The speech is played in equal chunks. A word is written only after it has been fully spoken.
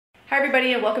Hi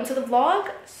everybody and welcome to the vlog.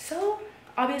 So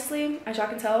obviously, as y'all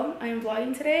can tell, I am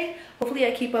vlogging today. Hopefully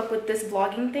I keep up with this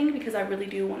vlogging thing because I really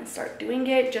do want to start doing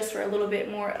it just for a little bit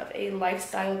more of a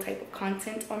lifestyle type of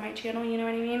content on my channel, you know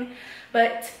what I mean?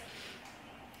 But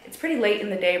it's pretty late in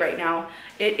the day right now.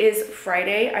 It is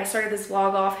Friday. I started this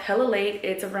vlog off hella late.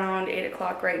 It's around 8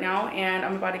 o'clock right now and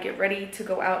I'm about to get ready to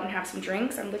go out and have some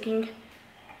drinks. I'm looking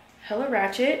hella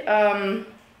ratchet.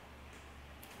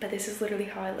 But this is literally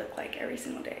how I look like every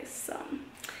single day. So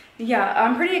yeah,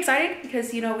 I'm pretty excited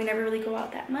because, you know, we never really go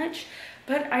out that much.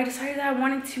 But I decided that I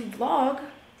wanted to vlog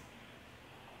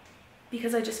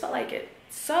because I just felt like it.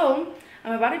 So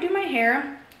I'm about to do my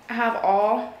hair. I have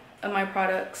all of my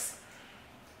products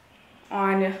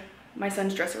on my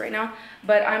son's dresser right now.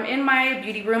 But I'm in my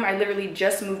beauty room. I literally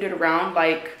just moved it around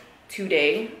like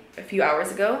today, a few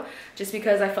hours ago, just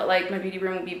because I felt like my beauty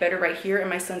room would be better right here and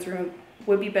my son's room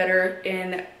would be better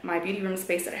in my beauty room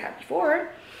space that I had before.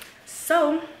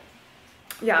 So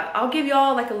yeah, I'll give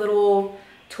y'all like a little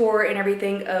tour and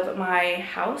everything of my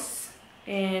house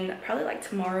and probably like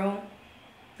tomorrow,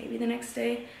 maybe the next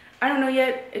day. I don't know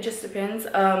yet, it just depends.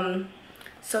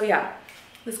 So yeah,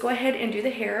 let's go ahead and do the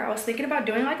hair. I was thinking about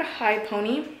doing like a high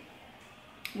pony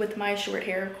with my short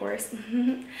hair, of course.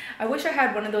 I wish I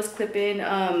had one of those clip-in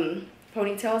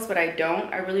ponytails, but I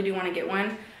don't. I really do want to get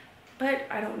one, but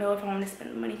I don't know if I want to spend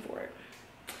the money for it.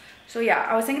 So yeah,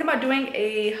 I was thinking about doing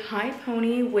a high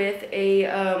pony with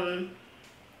a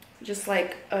just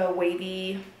like a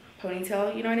wavy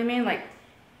ponytail, you know what I mean? Like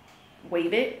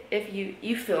wave it, if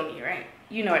you feel me, right?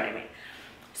 You know what I mean.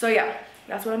 So yeah,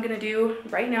 that's what I'm gonna do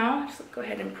right now. Just go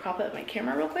ahead and prop up my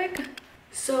camera real quick.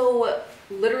 So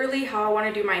literally how I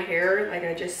want to do my hair, like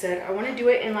I just said, I want to do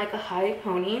it in like a high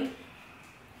pony.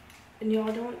 And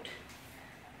y'all don't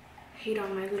hate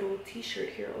on my little t-shirt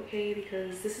here, okay?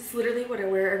 Because this is literally what I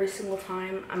wear every single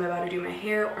time I'm about to do my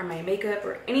hair or my makeup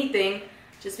or anything,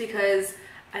 just because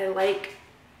I like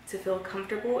to feel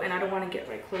comfortable and I don't want to get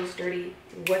my clothes dirty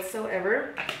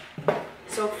whatsoever.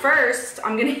 So first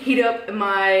I'm gonna heat up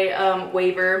my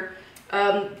waver.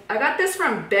 I got this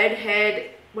from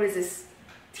Bedhead. What is this?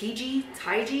 Tiggy?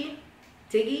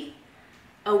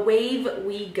 A Wave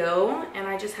We Go, and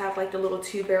I just have like the little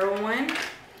 2-barrel one.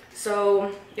 So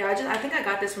yeah, I think I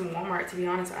got this from Walmart, to be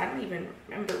honest. I don't even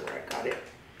remember where I got it,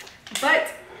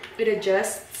 but it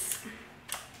adjusts.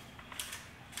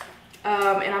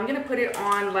 And I'm gonna put it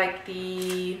on like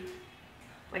the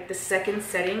second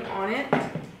setting on it,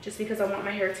 just because I want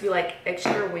my hair to be like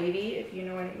extra wavy, if you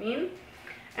know what I mean.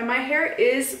 And my hair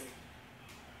is,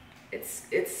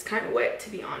 it's kind of wet, to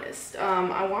be honest.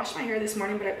 I washed my hair this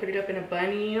morning, but I put it up in a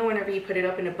bun. You know, whenever you put it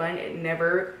up in a bun, it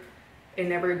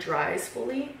never dries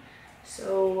fully.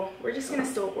 So we're just gonna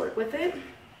still work with it.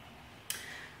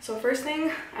 So first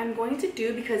thing I'm going to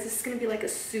do, because this is gonna be like a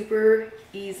super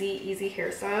easy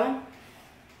hairstyle,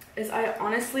 is I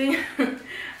honestly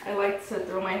I like to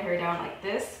throw my hair down like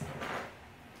this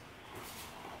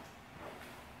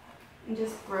and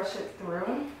just brush it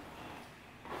through.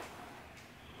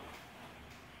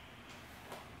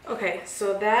 Okay,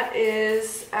 so that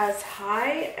is as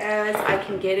high as I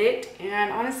can get it,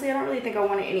 and honestly I don't really think I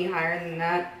want it any higher than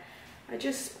that. I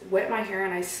just wet my hair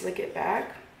and I slick it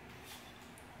back.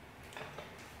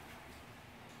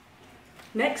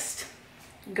 Next,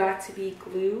 got to be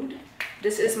glued.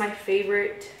 This is my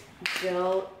favorite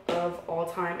gel of all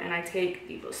time, and I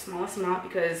take the smallest amount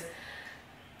because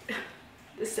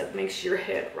this stuff makes your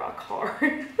head rock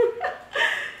hard.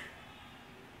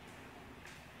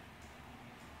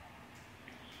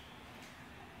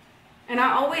 And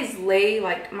I always lay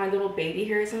like my little baby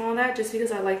hairs and all that, just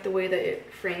because I like the way that it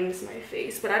frames my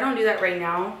face. But I don't do that right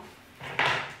now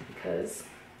because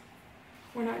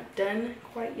we're not done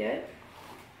quite yet.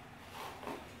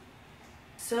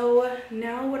 So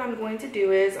now what I'm going to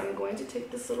do is I'm going to take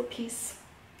this little piece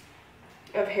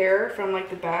of hair from like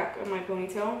the back of my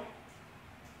ponytail.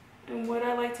 And what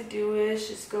I like to do is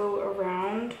just go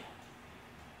around,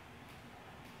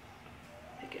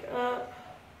 pick it up,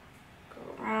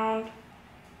 go around,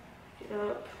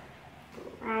 up,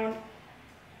 go around,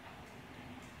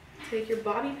 take your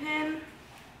bobby pin,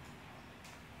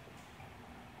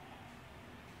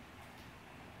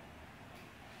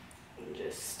 and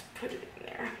just put it in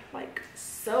there like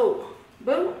so.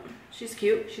 Boom. She's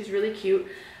cute. She's really cute.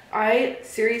 I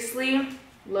seriously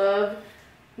love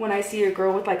when I see a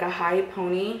girl with like a high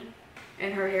pony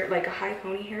in her hair, like a high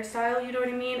pony hairstyle, you know what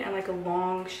I mean, and like a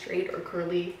long straight or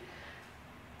curly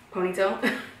ponytail.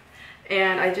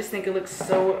 And I just think it looks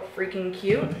so freaking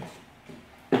cute.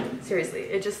 Seriously,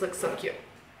 it just looks so cute.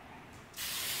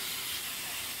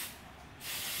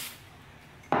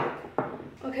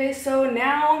 Okay, so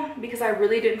now, because I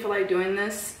really didn't feel like doing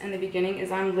this in the beginning,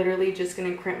 is I'm literally just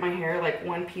gonna crimp my hair like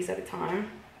one piece at a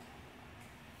time.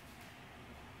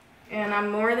 And I'm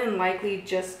more than likely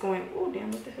just going, oh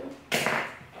damn, what the hell?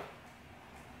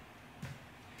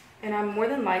 And I'm more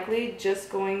than likely just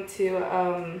going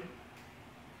to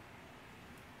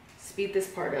speed this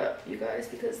part up, you guys,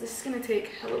 because this is gonna take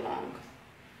hella long.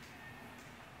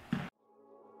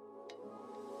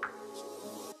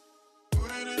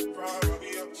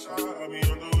 I'll be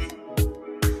on the way.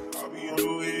 I'll be on the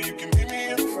way. You can meet me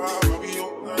at 5. I'll be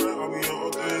on night. I'll be all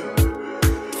day.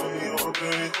 I'll be all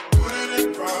day. Put it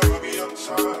in 5. I'll be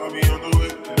outside. I'll be on the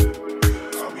way.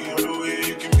 I'll be on the way.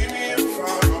 You can meet me at 5.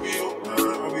 I'll be all night.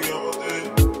 I'll be all day.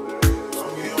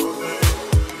 I'll be all day.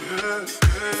 Yeah,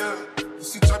 yeah.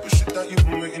 It's the type of shit that you've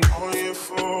been waiting all year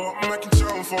for. I'm making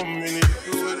time for a minute.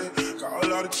 You with it? Got a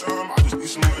lot of time. I just need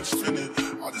some words in it.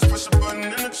 I'll just press a button in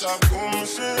the top, go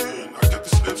missing. I got the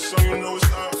slips, so you know it's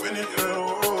not finished.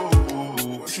 Oh,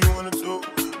 what you wanna do?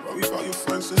 Worry about your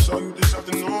friends and saw you this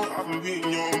afternoon. I've been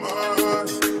beating your mind.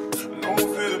 No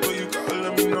fear, but you gotta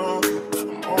let me know.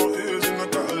 I'm all ears and I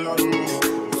got a lot of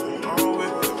moves. I'll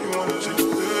wait, you wanna take a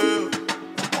pill?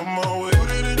 I'm on my way.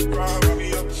 Put it in 5, I'll be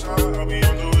outside, I'll be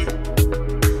on the way.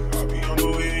 I'll be on the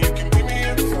way, you can meet me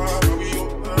at 5. I'll be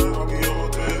open, I'll be all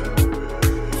day.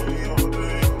 I'll be all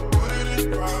day. Put it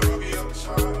in 5, I'll be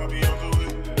outside, I'll be on the way.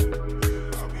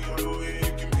 I'll be on the way,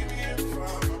 you can meet me at 5.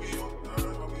 I'll be open,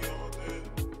 I'll be all day. I'll be all day.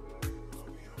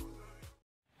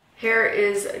 Hair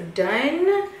is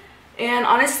done. And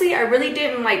honestly, I really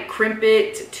didn't like crimp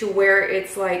it to where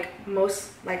it's like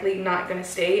most likely not gonna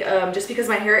stay, just because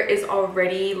my hair is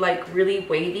already like really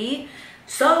wavy.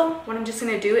 So what I'm just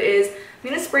gonna do is I'm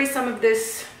gonna spray some of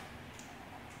this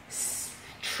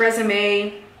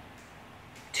Tresemme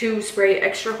 2 Spray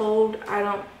Extra Hold. I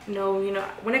don't know, you know,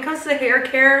 when it comes to hair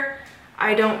care,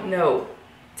 I don't know,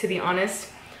 to be honest.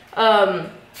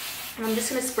 I'm just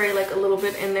gonna spray like a little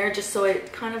bit in there just so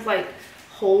it kind of like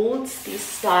holds the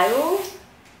style.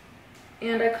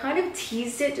 And I kind of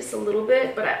teased it just a little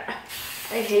bit, but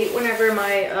I hate whenever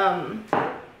my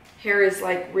hair is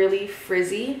like really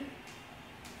frizzy.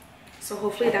 So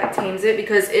hopefully that tames it,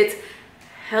 because it's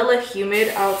hella humid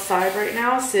outside right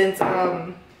now since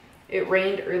it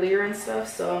rained earlier and stuff.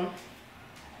 So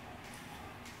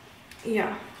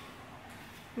yeah,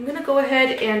 I'm gonna go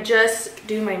ahead and just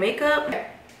do my makeup. Okay.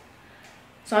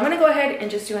 So I'm gonna go ahead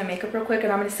and just do my makeup real quick,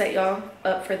 and I'm gonna set y'all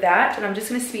up for that. And I'm just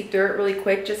gonna speed through it really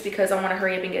quick just because I wanna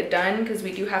hurry up and get done, because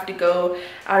we do have to go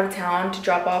out of town to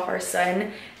drop off our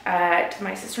son at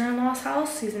my sister-in-law's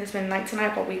house. He's gonna spend the night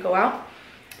tonight while we go out.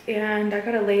 And I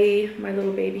gotta lay my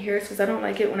little baby hairs because I don't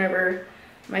like it whenever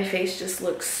my face just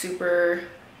looks super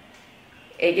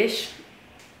eggish.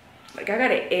 Like I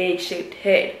got an egg-shaped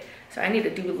head, so I need to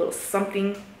do a little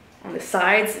something on the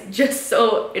sides just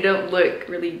so it don't look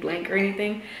really blank or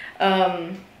anything.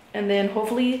 And then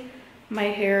hopefully my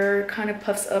hair kind of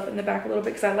puffs up in the back a little bit,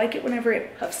 because I like it whenever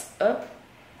it puffs up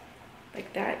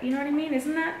like that, you know what I mean?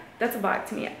 That's a vibe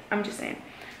to me, I'm just saying.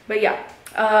 But yeah,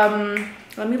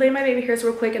 let me lay my baby hairs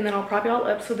real quick, and then I'll prop y'all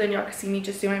up so then y'all can see me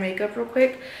just do my makeup real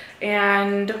quick,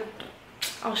 and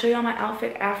I'll show y'all my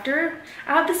outfit after.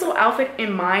 I have this little outfit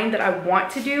in mind that I want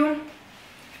to do.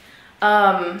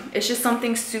 It's just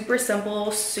something super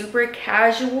simple, super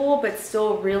casual, but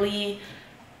still really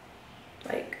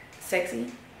like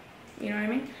sexy, you know what I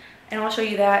mean? And I'll show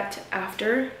you that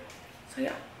after. So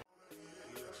yeah.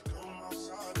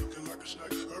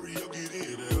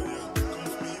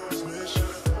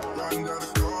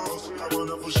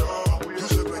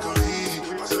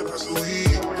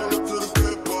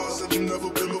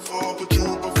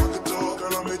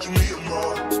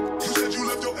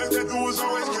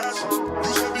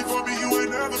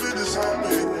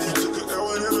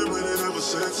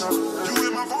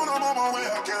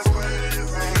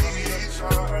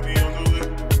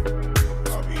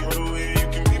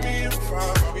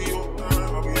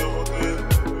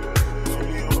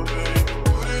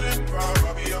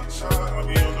 I'll be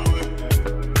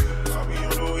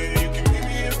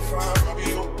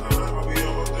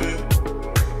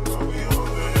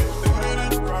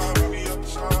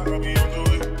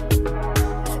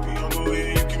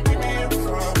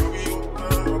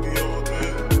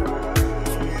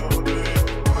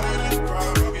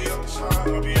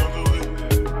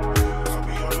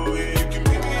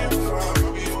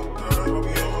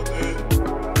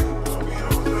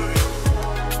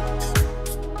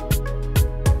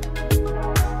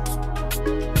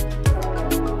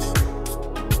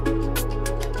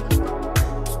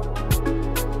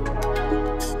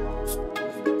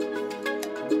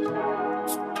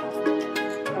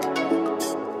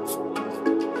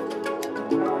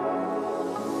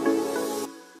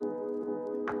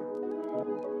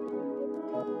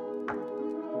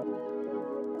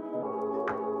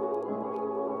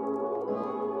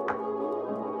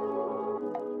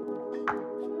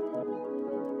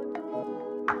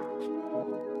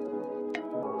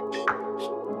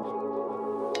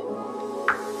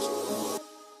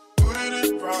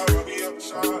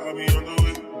outside, I'll be on the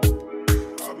way.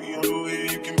 I'll be on the way.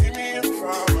 You can meet me at 5.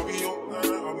 I'll be all night,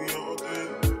 I'll be all day.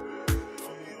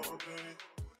 I'll be all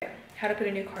day. How to put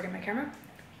a new card in my camera.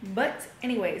 But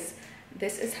anyways,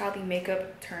 this is how the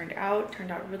makeup turned out. Turned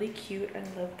out really cute.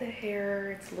 I love the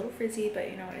hair. It's a little frizzy,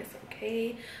 but you know, it's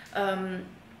okay.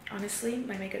 Honestly,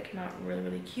 my makeup came out really,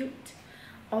 really cute.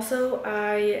 Also,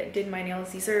 I did my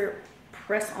nails. These are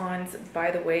press-ons, by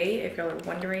the way, if y'all are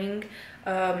wondering.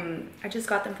 I just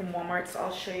got them from Walmart, so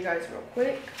I'll show you guys real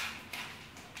quick.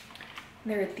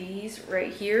 There are these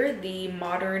right here, the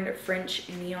modern French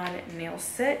neon nail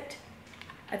set.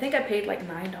 I think I paid like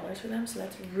 $9 for them, so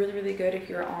that's really, really good if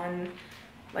you're on,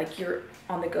 like, you're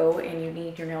on the go and you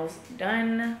need your nails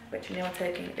done, but your nail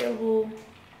tech ain't available.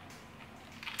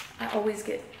 I always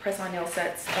get press-on nail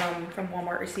sets from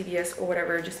Walmart or CVS or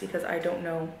whatever, just because I don't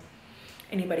know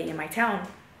anybody in my town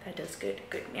that does good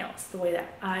nails the way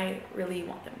that I really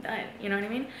want them done. You know what I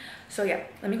mean? So yeah,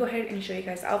 let me go ahead and show you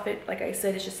guys the outfit. Like I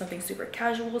said, it's just something super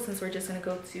casual since we're just gonna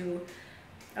go to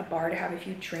a bar to have a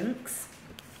few drinks.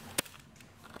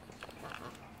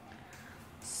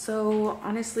 So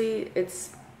honestly,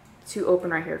 it's too open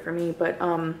right here for me, but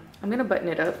I'm gonna button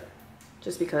it up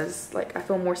just because, like, I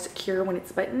feel more secure when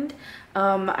it's buttoned.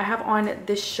 I have on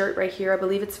this shirt right here. I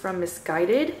believe it's from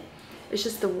Misguided. It's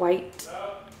just the white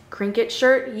crinkle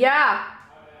shirt. Yeah.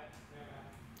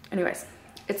 Anyways,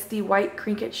 it's the white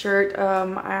crinkle shirt.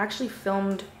 I actually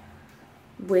filmed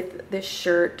with this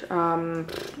shirt.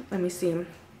 Let me see.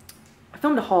 I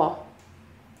filmed a haul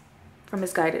from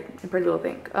Misguided and Pretty Little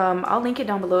Thing. I'll link it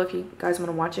down below if you guys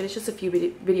want to watch it. It's just a few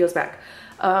videos back.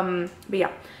 But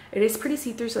yeah, it is pretty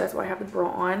see-through, so that's why I have the bra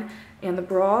on. And the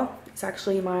bra, it's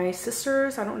actually my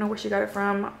sister's. I don't know where she got it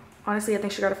from. Honestly, I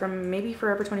think she got it from maybe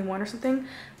Forever 21 or something.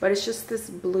 But it's just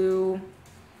this blue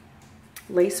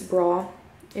lace bra.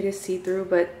 It is see-through,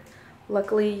 but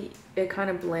luckily it kind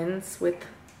of blends with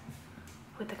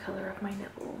the color of my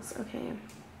nipples. Okay.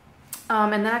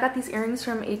 And then I got these earrings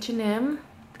from H&M.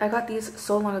 I got these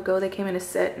so long ago. They came in a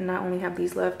set and I only have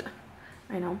these left.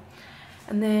 I know.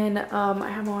 And then I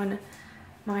have on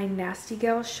my Nasty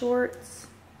Gal shorts.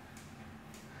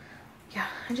 Yeah,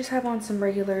 I just have on some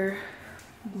regular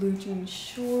blue jean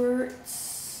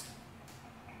shorts.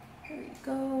 There you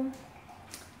go.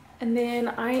 And then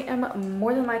I am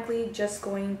more than likely just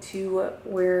going to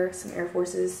wear some Air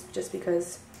Forces just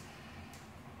because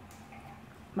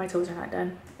my toes are not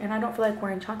done. And I don't feel like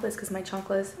wearing chanclas because my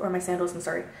chanclas, or my sandals, I'm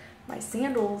sorry, my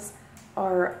sandals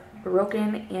are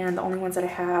broken and the only ones that I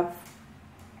have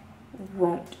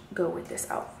won't go with this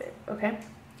outfit, okay?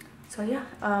 So yeah,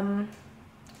 I'm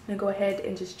gonna go ahead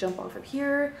and just jump off of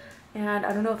here. And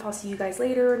I don't know if I'll see you guys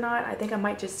later or not. I think I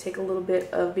might just take a little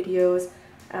bit of videos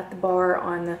at the bar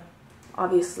on,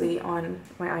 obviously, on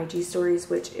my IG stories,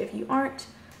 which if you aren't,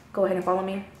 go ahead and follow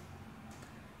me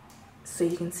so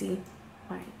you can see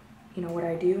my, you know, what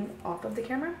I do off of the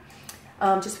camera.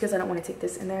 Just because I don't want to take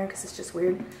this in there because it's just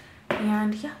weird.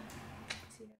 And yeah.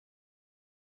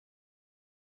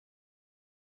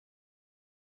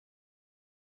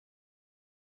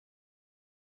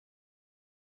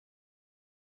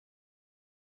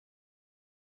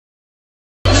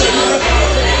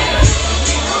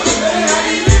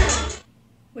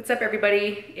 What's up,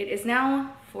 everybody? It is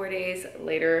now 4 days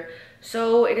later.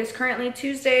 So it is currently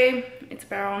Tuesday. It's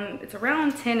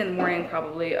around 10 in the morning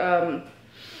probably. So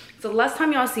the last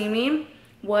time y'all see me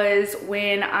was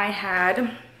when I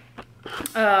had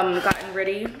gotten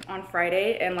ready on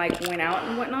Friday and like went out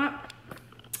and whatnot.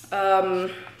 Yeah,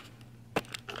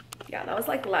 that was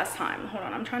like the last time. Hold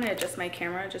on, I'm trying to adjust my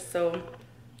camera just so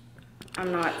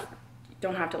I'm not,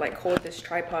 don't have to like hold this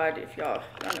tripod. If y'all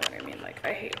don't know what I mean, like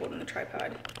I hate holding the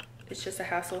tripod. It's just a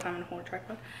hassle having to hold a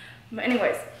tripod. But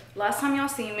anyways, last time y'all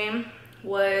seen me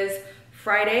was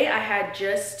Friday. I had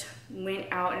just went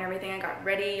out and everything. I got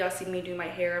ready. Y'all see me do my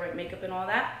hair, my makeup and all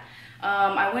that.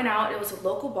 I went out. It was a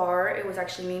local bar. It was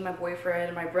actually me, my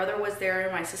boyfriend, my brother was there,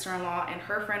 my sister-in-law and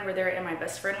her friend were there, and my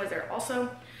best friend was there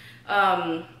also.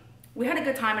 We had a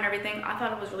good time and everything. I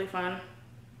thought it was really fun.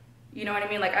 You know what I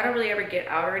mean? Like I don't really ever get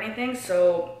out or anything,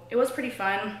 so it was pretty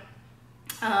fun.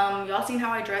 Y'all seen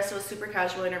how I dressed. It was super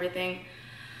casual and everything.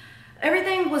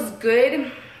 Everything was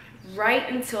good right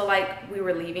until like we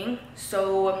were leaving.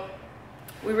 So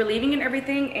we were leaving and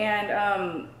everything,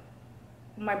 and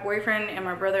my boyfriend and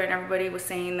my brother and everybody was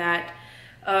saying that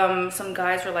some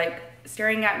guys were like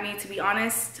staring at me. To be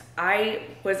honest, I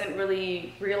wasn't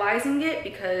really realizing it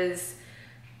because,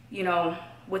 you know,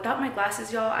 without my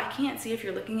glasses, y'all, I can't see if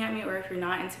you're looking at me or if you're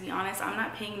not. And to be honest, I'm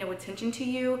not paying no attention to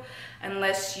you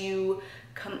unless you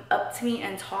come up to me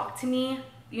and talk to me.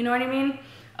 You know what I mean?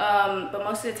 But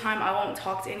most of the time I won't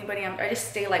talk to anybody. I just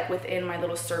stay like within my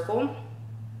little circle.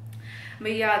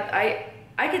 But yeah,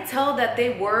 I could tell that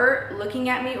they were looking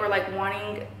at me or like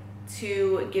wanting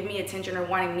to give me attention or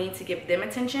wanting me to give them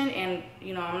attention. And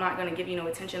you know, I'm not gonna give you no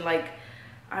attention. Like,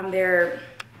 I'm there,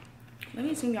 let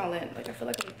me zoom y'all in. Like, I feel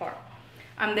like I'm far.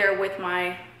 I'm there with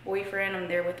my boyfriend, I'm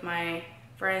there with my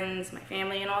friends, my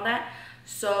family and all that.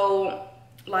 So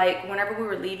like whenever we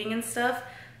were leaving and stuff,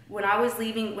 when I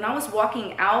was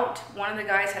walking out, one of the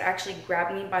guys had actually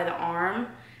grabbed me by the arm,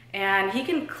 and he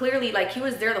can clearly, like, he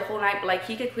was there the whole night, but like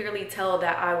he could clearly tell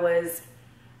that I was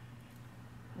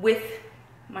with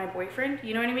my boyfriend,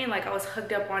 you know what I mean? Like, I was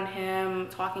hooked up on him,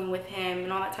 talking with him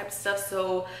and all that type of stuff.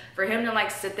 So for him to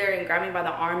like sit there and grab me by the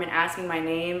arm and ask me my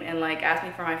name and like ask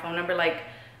me for my phone number, like,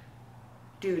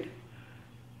 dude,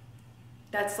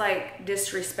 that's like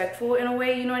disrespectful in a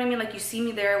way, you know what I mean? Like, you see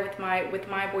me there with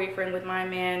my boyfriend, with my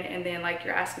man, and then like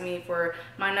you're asking me for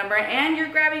my number and you're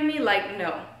grabbing me. Like,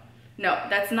 no,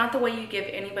 that's not the way you give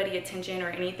anybody attention or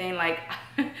anything. Like,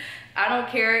 I don't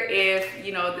care if,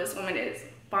 you know, this woman is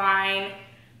fine.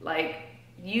 Like,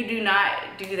 you do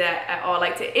not do that at all,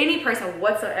 like, to any person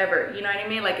whatsoever, you know what I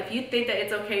mean? Like, if you think that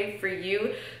it's okay for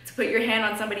you to put your hand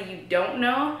on somebody you don't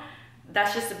know,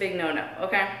 that's just a big no-no,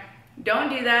 okay? Don't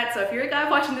do that. So if you're a guy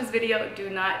watching this video, do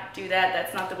not do that.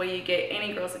 That's not the way you get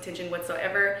any girl's attention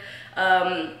whatsoever.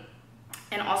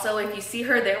 And also, if you see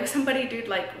her there with somebody, dude,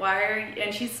 like, why are you,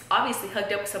 and she's obviously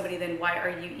hooked up with somebody, then why are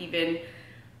you even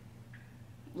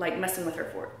like messing with her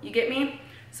for? You get me?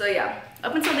 So yeah,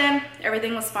 up until then,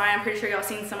 everything was fine. I'm pretty sure y'all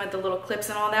seen some of the little clips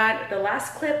and all that. The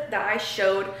last clip that I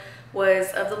showed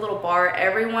was of the little bar.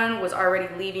 Everyone was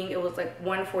already leaving. It was like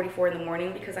 1:44 in the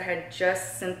morning because I had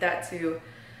just sent that to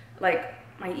like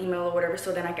my email or whatever,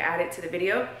 so then I could add it to the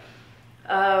video.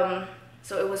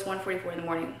 So it was 1:44 in the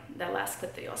morning, that last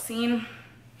clip that y'all seen.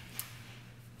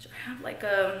 So I have like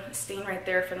a stain right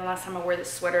there from the last time I wore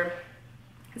this sweater.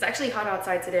 It's actually hot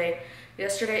outside today.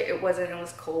 Yesterday it wasn't, it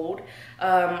was cold.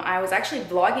 I was actually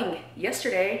vlogging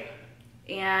yesterday,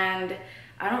 and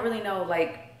I don't really know,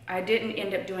 like, I didn't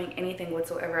end up doing anything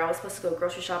whatsoever. I was supposed to go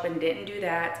grocery shopping, didn't do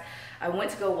that. I went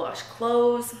to go wash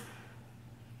clothes.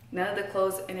 None of the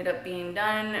clothes ended up being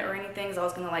done or anything, so I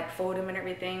was gonna like fold them and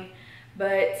everything.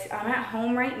 But I'm at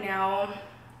home right now.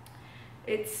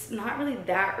 It's not really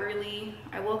that early.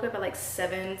 I woke up at like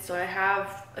 7, so I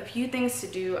have a few things to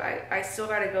do. I still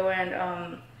gotta go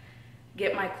and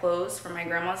get my clothes from my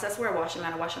grandma's. That's where I wash them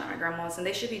at. I wash them at my grandma's, and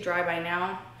they should be dry by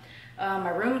now.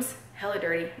 My room's hella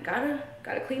dirty. Gotta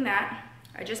clean that.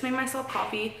 I just made myself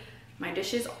coffee. My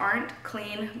dishes aren't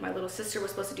clean. My little sister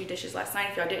was supposed to do dishes last night.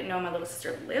 If y'all didn't know, my little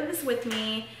sister lives with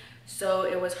me, so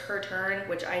it was her turn,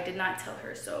 which I did not tell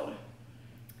her. So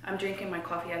I'm drinking my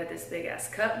coffee out of this big ass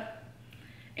cup.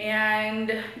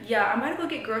 And yeah, I'm about to go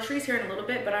get groceries here in a little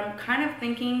bit, but I'm kind of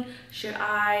thinking, should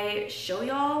I show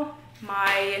y'all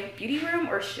my beauty room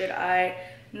or should I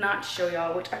not show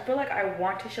y'all? Which I feel like I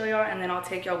want to show y'all, and then I'll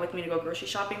take y'all with me to go grocery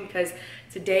shopping, because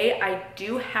today I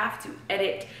do have to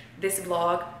edit this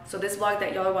vlog. So this vlog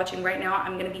that y'all are watching right now,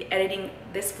 I'm gonna be editing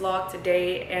this vlog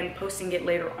today and posting it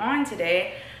later on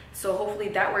today. So hopefully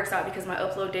that works out, because my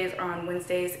upload days are on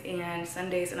Wednesdays and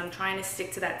Sundays, and I'm trying to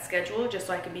stick to that schedule just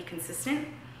so I can be consistent.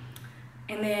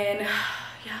 And then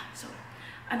yeah, so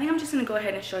I think I'm just gonna go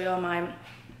ahead and show y'all my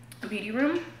beauty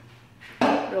room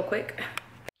real quick.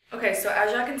 Okay, so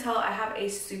as y'all can tell, I have a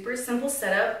super simple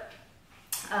setup.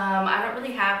 I don't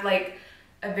really have like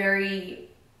a very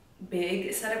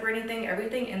big setup or anything.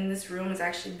 Everything in this room is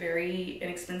actually very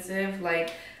inexpensive.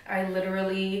 Like, I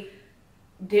literally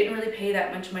didn't really pay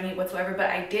that much money whatsoever, but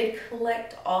I did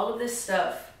collect all of this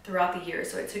stuff throughout the year.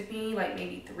 So it took me like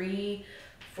maybe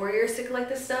 3-4 years to collect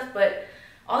this stuff, but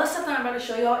all the stuff that I'm about to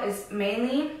show y'all is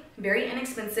mainly very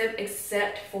inexpensive,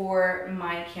 except for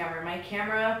my camera. My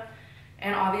camera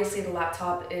and obviously the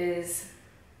laptop is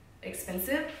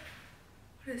expensive.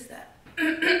 What is that?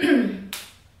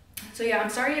 So yeah, I'm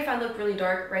sorry if I look really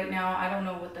dark right now. I don't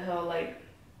know what the hell, like,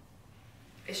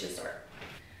 it's just dark.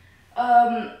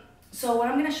 So what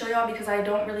I'm gonna show y'all, because I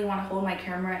don't really want to hold my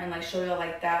camera and like show y'all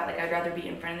like that, like I'd rather be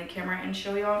in front of the camera and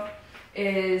show y'all,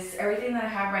 is everything that I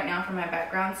have right now for my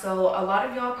background. So a lot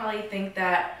of y'all probably think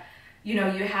that, you know,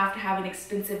 you have to have an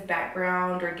expensive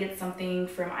background or get something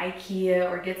from IKEA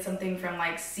or get something from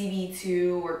like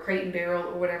CB2 or Crate & Barrel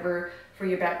or whatever for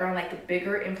your background, like the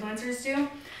bigger influencers do.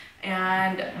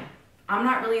 And I'm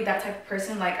not really that type of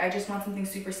person. Like, I just want something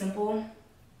super simple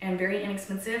and very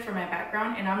inexpensive for my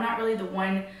background, and I'm not really the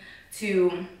one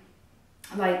to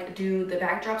like do the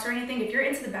backdrops or anything. If you're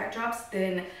into the backdrops,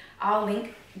 then I'll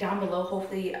link down below.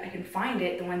 Hopefully I can find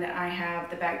it, the one that I have,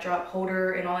 the backdrop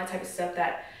holder and all that type of stuff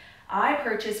that I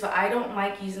purchased, but I don't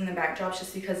like using the backdrops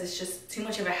just because it's just too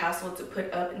much of a hassle to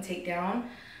put up and take down,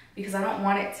 because I don't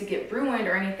want it to get ruined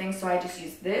or anything, so I just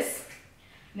use this.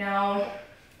 Now,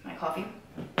 my coffee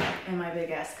and my big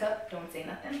ass cup, don't say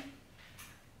nothing.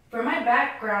 For my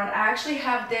background, I actually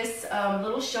have this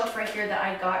little shelf right here that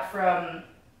I got from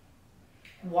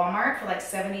Walmart for like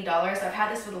 $70. I've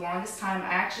had this for the longest time. I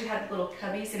actually had the little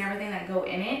cubbies and everything that go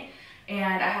in it,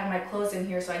 and I have my clothes in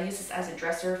here, so I used this as a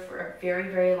dresser for a very,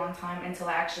 very long time until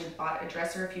I actually bought a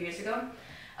dresser a few years ago.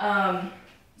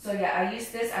 So yeah, I use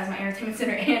this as my entertainment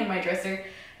center and my dresser,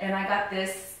 and I got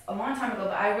this a long time ago,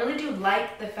 but I really do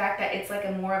like the fact that it's like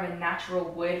a more of a natural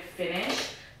wood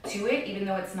finish to it, even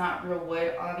though it's not real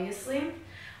wood, obviously.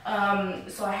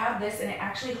 So I have this, and it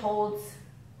actually holds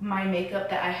my makeup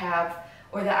that I have,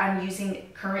 or that I'm using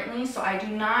currently. So I do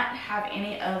not have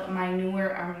any of my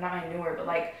newer, not my newer, but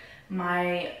like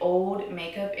my old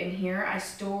makeup in here. I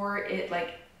store it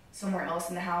like somewhere else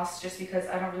in the house just because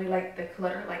I don't really like the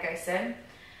clutter, like I said.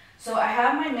 So I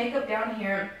have my makeup down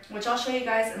here, which I'll show you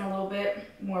guys in a little bit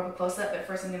more of a close-up, but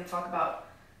first I'm going to talk about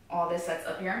all this that's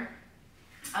up here.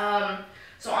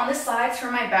 So on the sides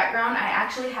for my background, I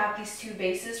actually have these two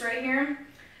bases right here.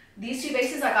 These two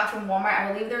bases I got from Walmart.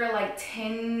 I believe they're like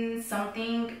 10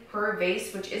 something per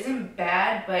vase, which isn't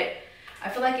bad, but I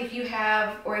feel like if you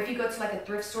have, or if you go to like a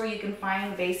thrift store, you can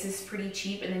find vases pretty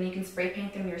cheap, and then you can spray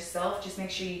paint them yourself. Just make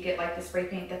sure you get like the spray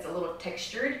paint that's a little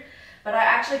textured. But I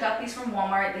actually got these from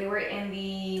Walmart. They were in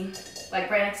the, like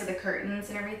right next to the curtains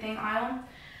and everything aisle.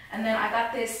 And then I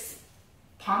got this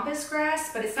pampas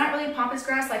grass, but it's not really pampas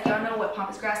grass. Like y'all know what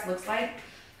pampas grass looks like.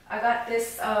 I got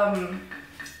this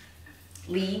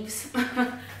leaves,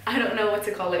 I don't know what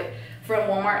to call it, from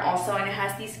Walmart also, and it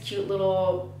has these cute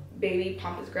little baby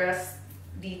pampas grass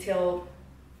detailed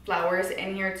flowers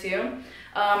in here too.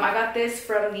 I got this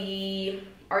from the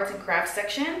arts and crafts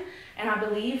section, and I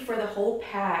believe for the whole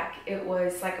pack it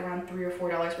was like around $3 or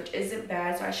 $4, which isn't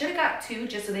bad. So I should have got two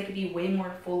just so they could be way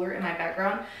more fuller in my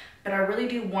background, but I really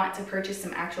do want to purchase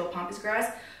some actual pampas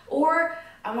grass, or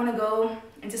I want to go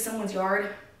into someone's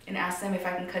yard and ask them if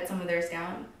I can cut some of theirs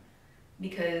down,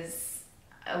 because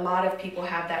a lot of people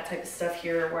have that type of stuff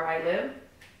here where I live.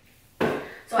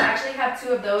 So I actually have two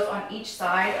of those on each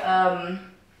side,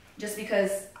 just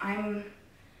because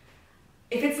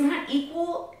if it's not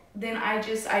equal, then I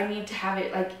need to have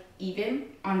it like even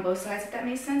on both sides, if that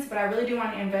makes sense. But I really do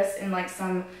want to invest in like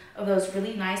some of those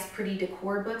really nice, pretty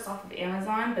decor books off of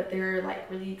Amazon, but they're like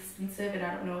really expensive, and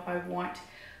I don't know if I want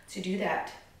to do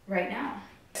that right now.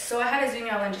 So I had to zoom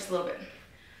y'all in just a little bit.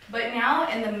 But now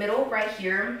in the middle right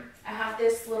here, I have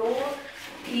this little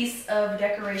piece of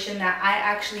decoration that I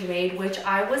actually made, which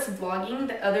I was vlogging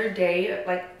the other day,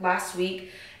 like last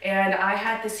week, and I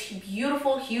had this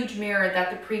beautiful, huge mirror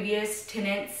that the previous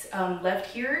tenants left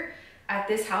here at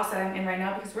this house that I'm in right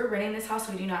now, because we're renting this house.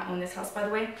 We do not own this house, by the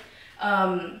way.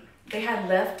 They had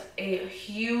left a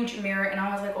huge mirror, and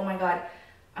I was like, oh my God,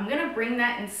 I'm gonna bring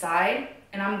that inside,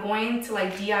 and I'm going to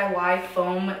like DIY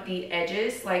foam the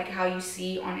edges, like how you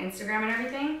see on Instagram and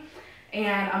everything.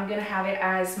 And I'm gonna have it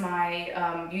as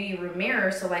my beauty room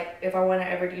mirror. So like if I wanna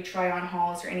ever do try on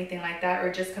hauls or anything like that,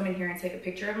 or just come in here and take a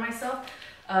picture of myself,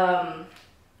 I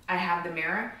have the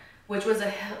mirror, which was a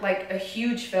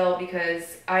huge fail,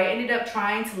 because I ended up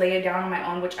trying to lay it down on my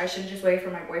own, which I should just wait for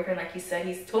my boyfriend. Like he said,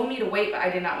 he's told me to wait, but I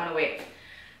did not want to wait.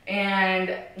 And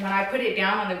when I put it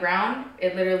down on the ground,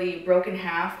 it literally broke in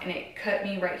half, and it cut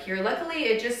me right here. Luckily,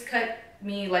 it just cut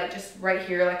me like just right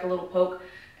here, like a little poke,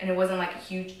 and it wasn't like a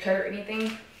huge cut or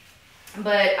anything.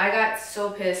 But I got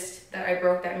so pissed that I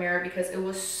broke that mirror, because it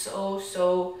was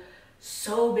so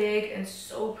big and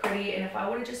so pretty. And if I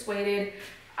would have just waited,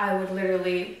 I would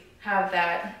literally have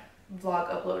that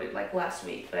vlog uploaded like last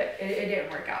week, but it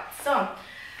didn't work out. So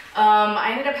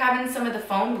I ended up having some of the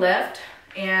foam left,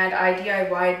 and I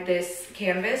DIY'd this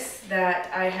canvas that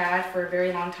I had for a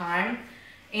very long time.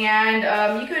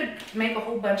 And you could make a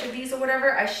whole bunch of these or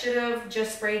whatever. I should have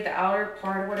just sprayed the outer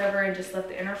part or whatever and just left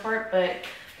the inner part, but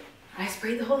I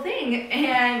sprayed the whole thing.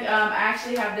 And I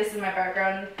actually have this in my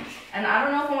background, and I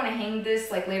don't know if I want to hang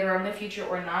this like later on in the future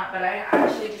or not, but I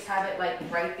actually just have it like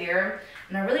right there.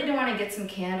 And I really do want to get some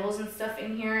candles and stuff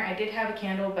in here. I did have a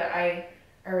candle, but I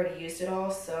already used it all,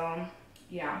 so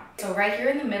yeah. So right here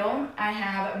in the middle, I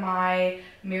have my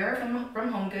mirror from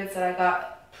Home Goods that I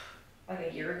got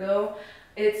like a year ago.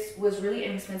 It was really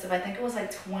inexpensive. I think it was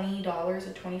like $20 or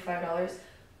 $25,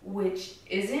 which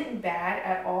isn't bad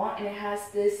at all. And it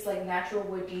has this like natural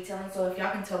wood detailing. So if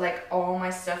y'all can tell, like all my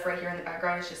stuff right here in the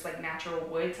background is just like natural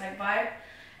wood type vibe.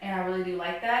 and I really do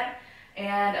like that.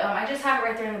 And I just have it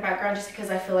right there in the background just because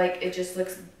I feel like it just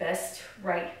looks best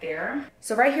right there.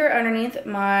 So right here underneath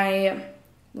my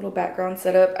little background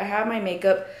setup, I have my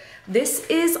makeup. This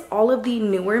is all of the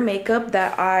newer makeup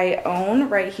that I own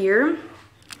right here.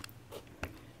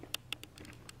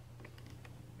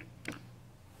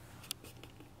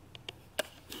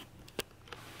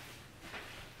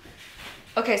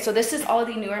 Okay, so this is all of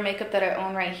the newer makeup that I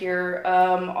own right here.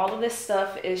 All of this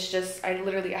stuff is just, I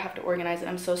have to organize it.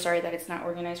 I'm so sorry that it's not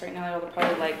organized right now. Y'all are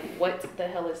probably like, what the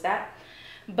hell is that?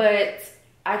 But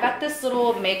I got this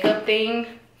little makeup thing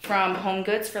from Home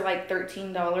Goods for like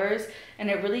 $13, and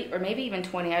it really, or maybe even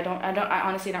 20. I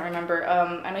honestly don't remember.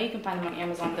 I know you can find them on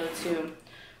Amazon though too,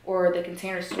 or the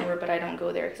Container Store, but I don't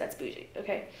go there because that's bougie.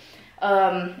 Okay,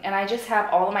 and I just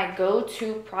have all of my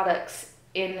go-to products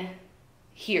in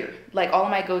here, like all of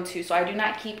my go-to. So I do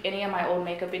not keep any of my old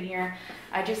makeup in here.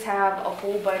 I just have a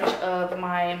whole bunch of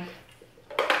my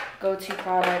go-to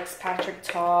products: Patrick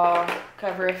Ta,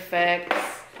 Cover FX,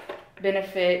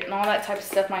 Benefit, and all that type of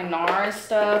stuff. My NARS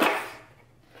stuff,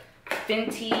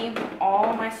 Fenty,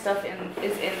 all my stuff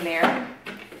is in there.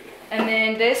 And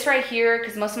then this right here,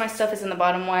 because most of my stuff is in the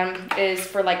bottom one, is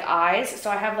for like eyes.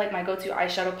 So I have like my go-to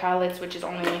eyeshadow palettes, which is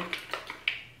only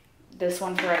this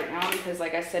one for right now, because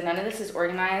like I said, none of this is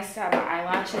organized. I have my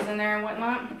eyelashes in there and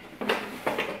whatnot.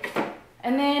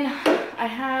 And then I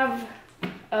have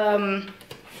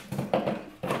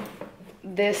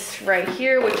this right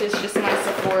here, which is just my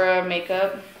Sephora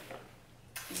makeup.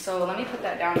 So let me put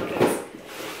that down because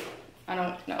I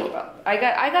don't know about, I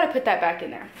gotta put that back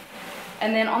in there.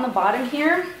 And then on the bottom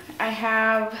here, I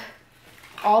have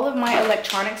all of my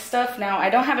electronic stuff. Now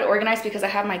I don't have it organized because I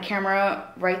have my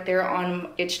camera right there on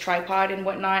its tripod and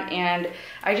whatnot, and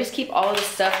I just keep all of the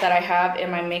stuff that I have in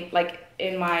my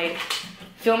in my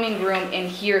filming room in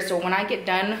here. So when I get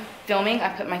done filming, I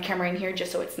put my camera in here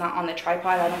just so it's not on the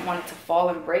tripod. I don't want it to fall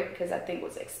and break because that thing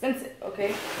was expensive.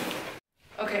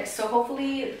 Okay, so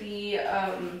hopefully the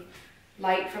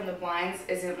light from the blinds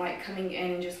isn't like coming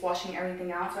in and just washing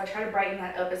everything out. So I try to brighten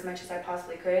that up as much as I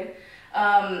possibly could.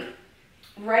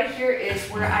 Right here is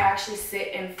where I actually sit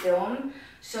and film.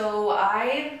 So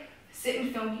I sit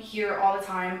and film here all the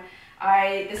time.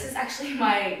 This is actually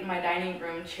my dining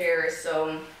room chair.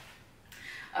 So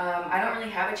I don't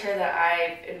really have a chair that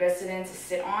I've invested in to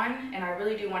sit on, and I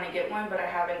really do want to get one, but I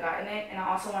haven't gotten it. And I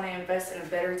also want to invest in a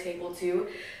better table too.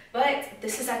 But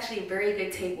this is actually a very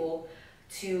good table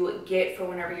to get for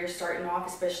whenever you're starting off,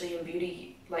 especially in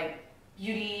beauty, like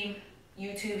beauty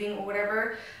YouTubing or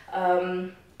whatever.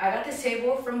 I got this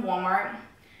table from Walmart,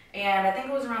 and I think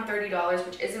it was around $30,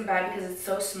 which isn't bad because it's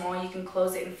so small. You can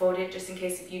close it and fold it just in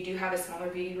case if you do have a smaller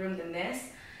beauty room than this.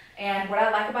 And what I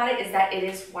like about it is that it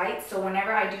is white, so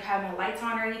whenever I do have my lights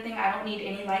on or anything, I don't need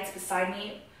any lights beside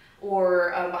me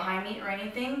or behind me or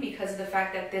anything, because of the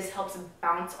fact that this helps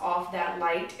bounce off that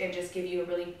light and just give you a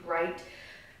really bright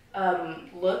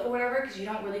look or whatever, because you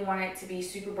don't really want it to be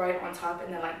super bright on top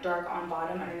and then like dark on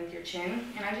bottom underneath your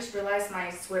chin. And I just realized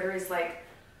my sweater is like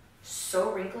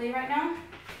so wrinkly right now.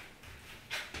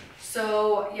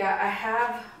 So yeah, I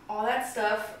have all that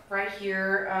stuff right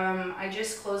here. I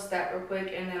just closed that real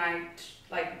quick, and then I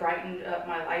like brightened up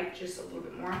my light just a little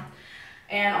bit more.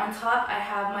 And on top I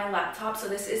have my laptop. So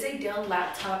this is a Dell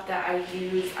laptop that I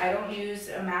use. I don't use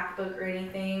a MacBook or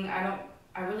anything.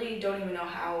 I really don't even know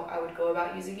how I would go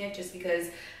about using it, just because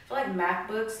I feel like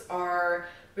MacBooks are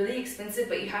really expensive,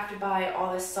 but you have to buy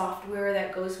all the software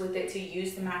that goes with it to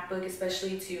use the MacBook,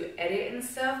 especially to edit and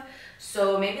stuff.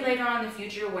 So maybe later on in the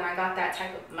future, when I got that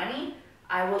type of money,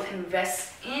 I will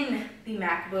invest in the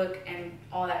MacBook and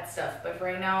all that stuff. But for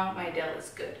right now, my Dell is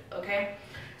good, okay?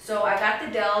 So I got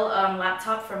the Dell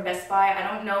laptop from Best Buy.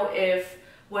 I don't know if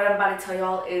what I'm about to tell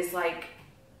y'all is like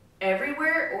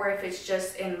everywhere or if it's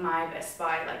just in my Best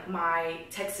Buy, like my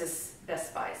Texas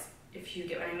Best Buys, if you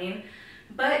get what I mean.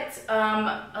 But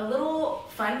a little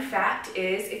fun fact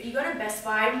is, if you go to Best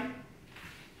Buy,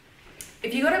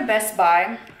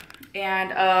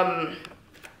 and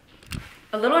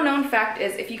a little known fact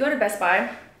is, if you go to Best Buy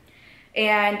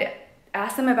and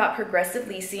ask them about progressive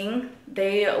leasing,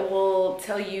 they will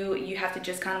tell you you have to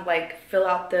just kind of like fill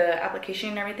out the application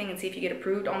and everything and see if you get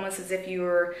approved, almost as if you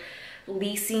were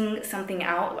leasing something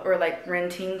out or like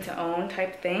renting to own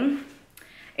type thing.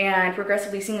 And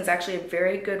progressive leasing is actually a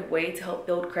very good way to help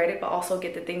build credit, but also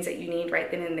get the things that you need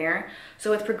right then and there. So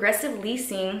with progressive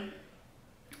leasing,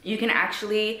 you can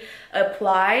actually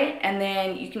apply and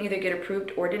then you can either get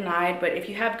approved or denied. But if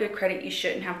you have good credit, you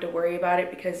shouldn't have to worry about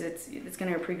it because it's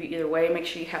going to approve you either way. Make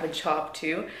sure you have a job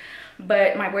too.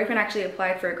 But my boyfriend actually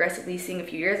applied for aggressive leasing a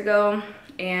few years ago,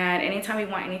 And anytime we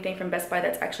want anything from Best Buy,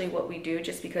 that's actually what we do,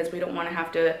 just because we don't want to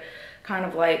have to kind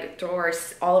of like throw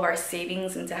all of our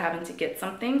savings into having to get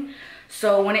something.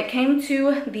 So when it came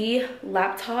to the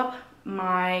laptop,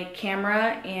 my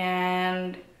camera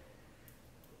and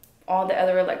all the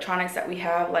other electronics that we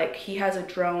have, like he has a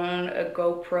drone, a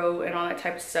GoPro, and all that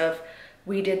type of stuff,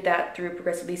 we did that through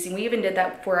Progressive Leasing. We even did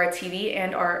that for our TV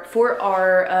and for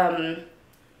our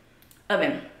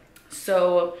oven.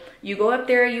 So you go up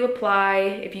there, you apply.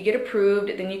 If you get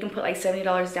approved, then you can put like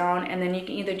 $70 down, and then you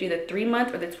can either do the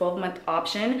 3-month or the 12-month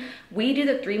option. We do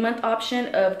the 3-month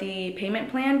option of the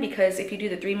payment plan, because if you do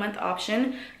the 3-month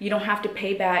option, you don't have to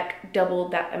pay back double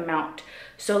that amount.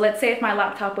 So let's say if my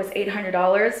laptop was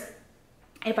 $800,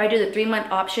 if I do the 3-month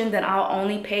option, then I'll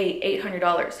only pay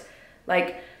 $800.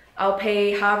 Like I'll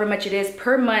pay however much it is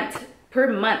per month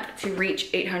to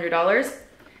reach $800.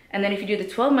 And then if you do the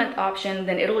 12-month option,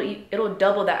 then it'll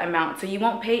double that amount. So you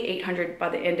won't pay $800 by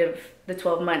the end of the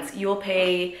 12 months. You'll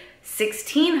pay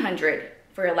 $1,600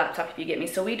 for a laptop, if you get me.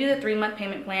 So we do the 3-month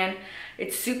payment plan.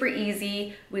 It's super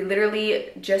easy. We literally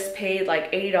just paid like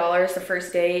 $80 the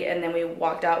first day, and then we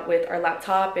walked out with our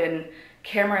laptop and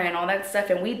camera and all that stuff.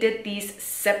 And we did these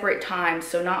separate times,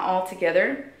 so not all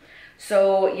together.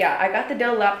 So yeah, I got the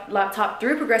Dell laptop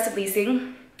through Progressive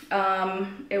Leasing.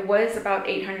 It was about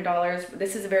 $800.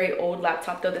 This is a very old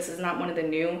laptop though. This is not one of the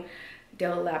new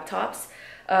Dell laptops.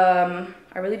 I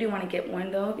really do want to get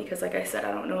one though, because like I said,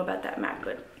 I don't know about that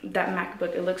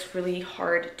MacBook. It looks really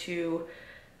hard to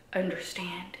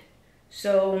understand.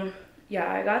 So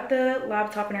yeah, I got the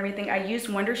laptop and everything. I used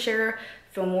Wondershare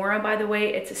Filmora, by the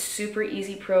way. It's a super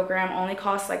easy program. Only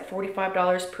costs like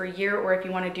 $45 per year, or if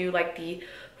you want to do like the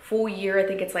full year, I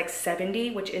think it's like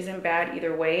 $70, which isn't bad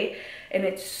either way. And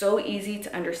it's so easy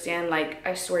to understand. Like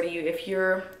I swear to you, if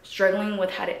you're struggling with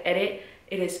how to edit,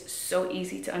 it is so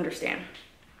easy to understand.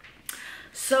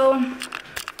 So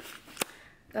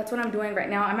that's what I'm doing right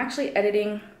now. I'm actually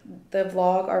editing the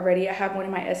vlog already. I have one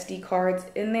of my SD cards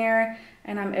in there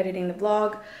and I'm editing the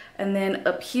vlog. And then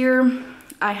up here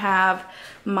I have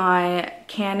my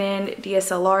Canon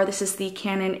DSLR. This is the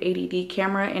Canon 80D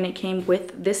camera, and it came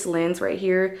with this lens right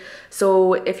here.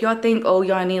 So if y'all think, oh,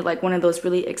 y'all need like one of those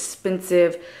really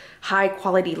expensive high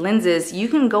quality lenses, you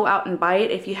can go out and buy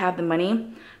it if you have the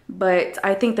money. But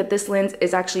I think that this lens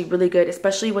is actually really good,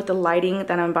 especially with the lighting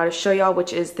that I'm about to show y'all,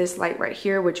 which is this light right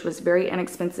here, which was very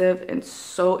inexpensive, and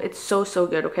so it's so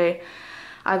good. Okay,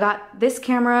 I got this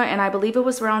camera and I believe it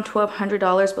was around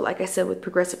 $1,200, but like I said, with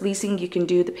Progressive Leasing, you can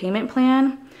do the payment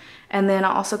plan. And then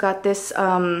I also got this,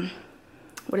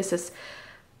 what is this?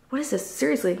 What is this?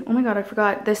 Seriously, oh my God, I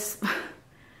forgot this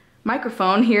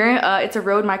microphone here. It's a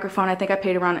Rode microphone. I think I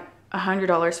paid around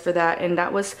 $100 for that. And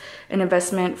that was an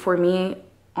investment for me,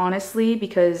 honestly,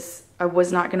 because I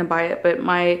was not gonna buy it. But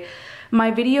my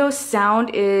video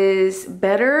sound is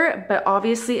better, but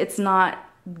obviously it's not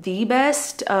the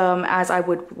best as I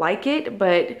would like it,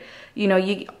 but you know,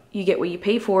 you get what you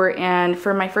pay for. And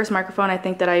for my first microphone, I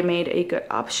think that I made a good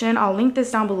option. I'll link this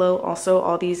down below. Also,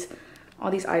 all these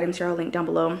items here I'll link down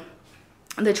below.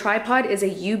 The tripod is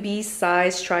a UB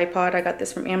size tripod. I got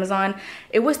this from Amazon.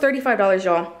 It was $35,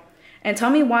 y'all. And tell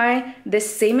me why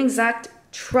this same exact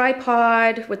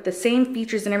tripod with the same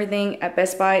features and everything at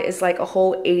Best Buy is like a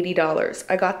whole $80.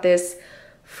 I got this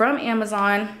from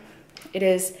Amazon. It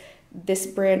is this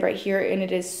brand right here, and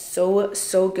it is so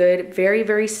good.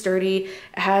 Very sturdy.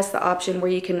 It has the option where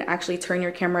you can actually turn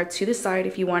your camera to the side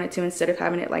if you wanted to, instead of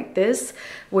having it like this,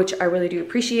 which I really do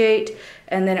appreciate.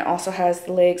 And then it also has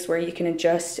the legs where you can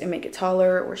adjust and make it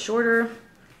taller or shorter,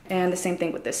 and the same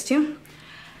thing with this too.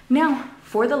 Now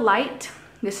for the light,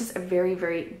 this is a very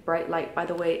bright light, by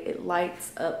the way. It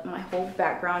lights up my whole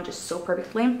background just so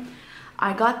perfectly.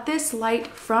 I got this light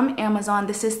from Amazon.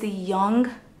 This is the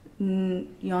Young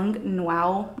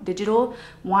Wow Digital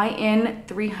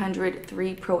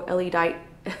YN303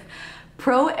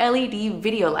 Pro LED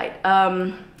video light.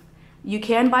 You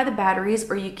can buy the batteries,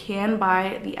 or you can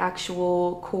buy the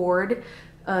actual cord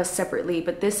separately,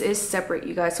 but this is separate,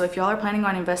 you guys. So if y'all are planning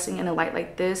on investing in a light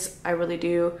like this, I really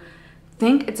do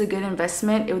think it's a good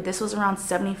investment. This was around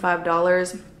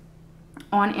 $75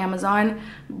 on Amazon,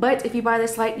 but if you buy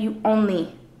this light, you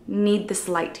only need this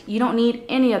light. You don't need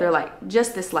any other light,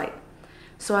 just this light.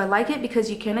 So I like it because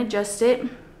you can adjust it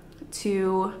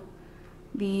to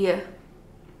the,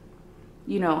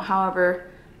 you know, however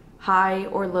high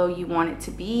or low you want it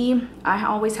to be. I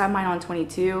always have mine on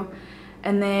 22.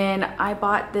 And then I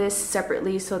bought this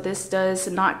separately, so this does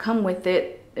not come with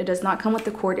it. It does not come with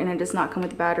the cord, and it does not come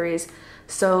with the batteries.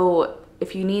 So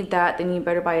if you need that, then you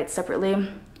better buy it separately.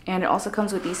 and it also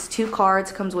comes with these 2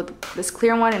 cards. It comes with this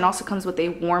clear one and also comes with a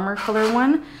warmer color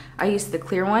one. I used the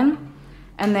clear one,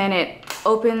 and then it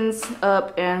opens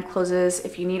up and closes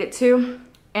if you need it to.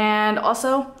 And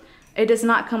also it does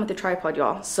not come with the tripod,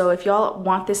 y'all. So if y'all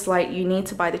want this light, you need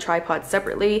to buy the tripod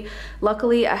separately.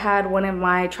 Luckily I had one of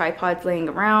my tripods laying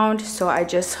around, so I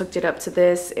just hooked it up to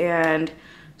this and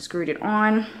screwed it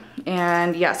on.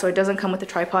 And yeah, so it doesn't come with a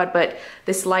tripod, but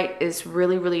this light is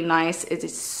really, really nice. It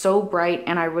is so bright,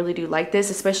 and I really do like this,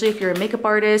 especially if you're a makeup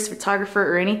artist, photographer,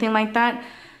 or anything like that.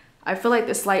 I feel like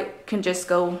this light can just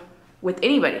go with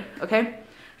anybody, okay?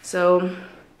 So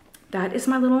that is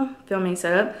my little filming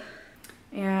setup,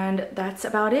 and that's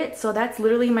about it. So that's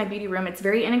literally my beauty room. It's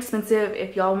very inexpensive.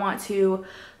 If y'all want to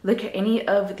look at any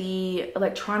of the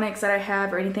electronics that I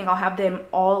have or anything, I'll have them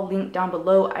all linked down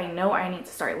below. I know I need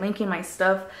to start linking my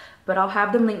stuff, but I'll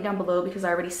have them linked down below because I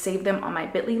already saved them on my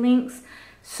bit.ly links.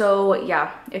 So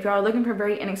yeah, if y'all are looking for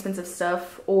very inexpensive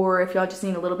stuff, or if y'all just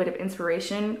need a little bit of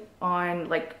inspiration on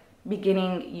like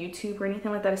beginning YouTube or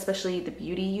anything like that, especially the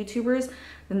beauty YouTubers,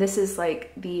 then this is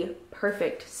like the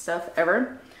perfect stuff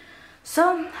ever.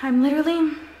 So I am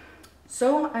literally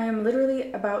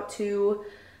about to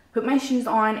put my shoes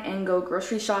on and go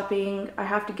grocery shopping. I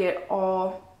have to get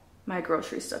all my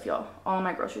grocery stuff, y'all. All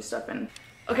my grocery stuff in.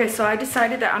 Okay, so I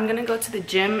decided that I'm gonna go to the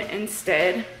gym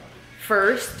instead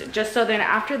first, just so then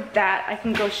after that I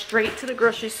can go straight to the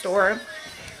grocery store.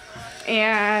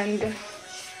 And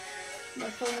my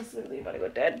phone is literally about to go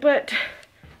dead, but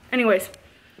anyways,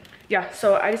 yeah,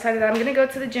 so I decided that I'm gonna go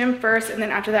to the gym first, and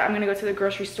then after that I'm gonna go to the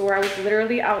grocery store. I was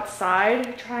literally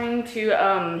outside trying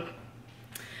to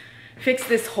fix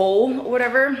this hole or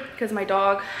whatever, because my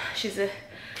dog, she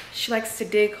likes to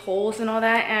dig holes and all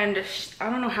that, and I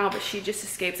don't know how, but she just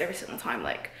escapes every single time.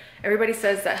 Like, everybody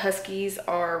says that huskies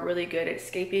are really good at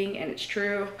escaping, and it's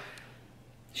true.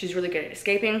 She's really good at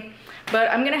escaping. But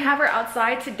I'm gonna have her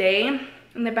outside today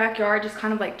in the backyard, just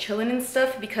kind of like chilling and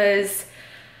stuff, because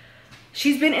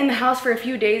she's been in the house for a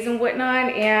few days and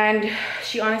whatnot, and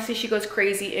she goes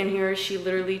crazy in here. She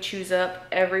literally chews up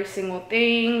every single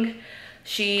thing.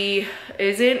 She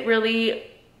isn't really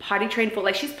potty trained, but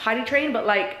like, she's potty trained, but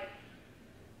like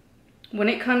when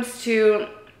it comes to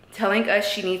telling us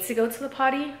she needs to go to the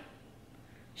potty,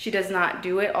 she does not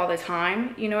do it all the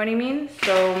time, you know what I mean?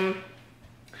 So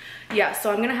yeah,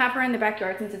 so I'm gonna have her in the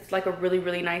backyard since it's like a really,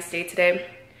 really nice day today.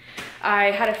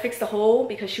 I had to fix the hole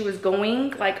because she was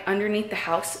going like underneath the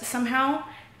house somehow,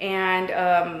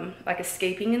 and like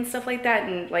escaping and stuff like that,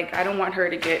 and like I don't want her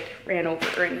to get ran over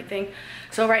or anything.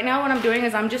 So right now what I'm doing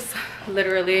is I'm just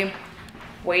literally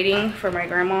waiting for my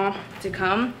grandma to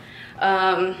come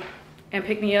and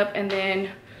pick me up, and then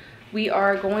we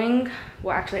are going,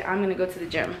 well actually I'm gonna go to the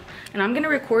gym and I'm gonna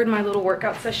record my little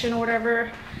workout session or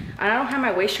whatever. And I don't have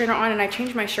my waist trainer on, and I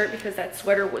changed my shirt because that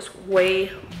sweater was way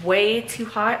too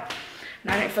hot,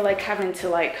 and I didn't feel like having to,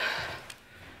 like,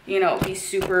 you know, be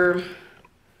super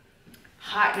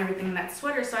hot and everything in that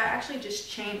sweater. So I actually just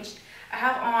changed. I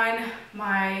have on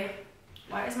my,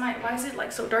 why is it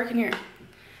like so dark in here?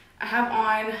 I have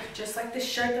on just like this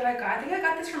shirt that I got. I think I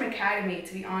got this from Academy,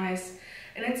 to be honest,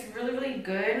 and it's really, really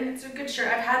good. It's a good shirt.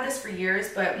 I've had this for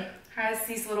years, but it has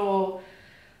these little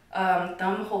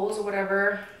thumb holes or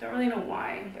whatever. Don't really know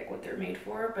why, like what they're made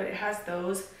for, but it has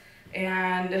those.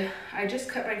 And I just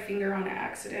cut my finger on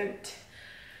accident.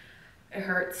 It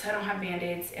hurts. I don't have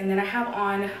band-aids. And then I have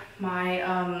on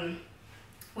my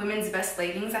women's best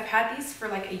leggings. I've had these for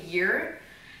like a year,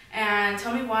 and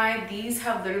tell me why these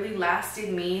have literally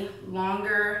lasted me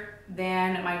longer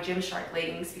than my Gymshark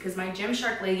leggings, because my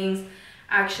Gymshark leggings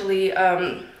actually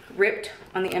ripped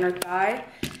on the inner thigh.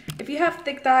 If you have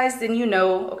thick thighs, then you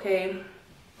know, okay,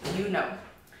 you know.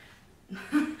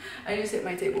 I just hit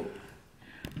my table.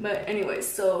 But anyways,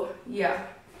 so yeah,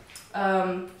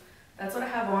 that's what I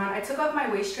have on. I took off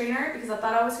my waist trainer because I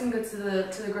thought I was gonna go to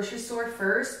the grocery store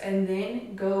first and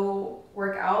then go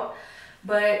work out,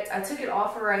 but I took it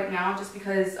off for right now just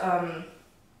because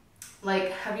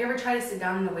like, have you ever tried to sit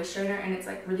down in the waist trainer and it's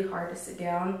like really hard to sit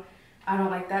down? I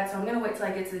don't like that, so I'm gonna wait till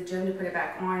I get to the gym to put it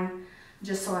back on,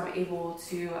 just so I'm able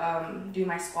to do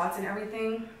my squats and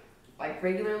everything like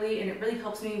regularly, and it really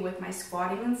helps me with my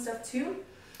squatting and stuff too.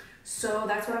 So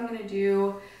that's what I'm gonna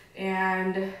do,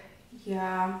 and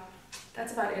yeah,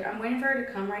 that's about it. I'm waiting for her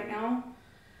to come right now.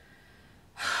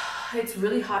 It's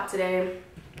really hot today,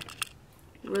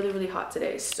 really hot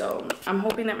today, so I'm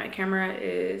hoping that my camera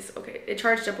is okay. It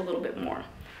charged up a little bit more,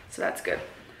 so that's good.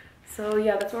 So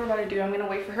yeah, that's what we're about to do. I'm gonna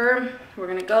wait for her. We're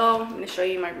gonna go. I'm gonna show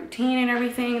you my routine and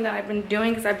everything that I've been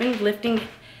doing, because I've been lifting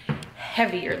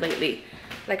heavier lately.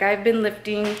 Like, I've been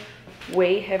lifting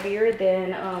way heavier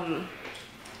than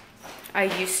I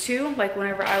used to. Like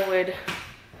whenever I would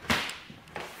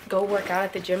go work out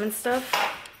at the gym and stuff,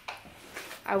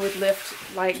 I would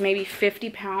lift like maybe 50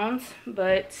 pounds.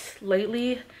 But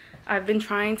lately I've been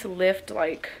trying to lift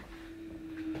like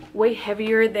way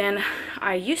heavier than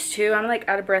I used to. I'm like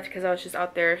out of breath because I was just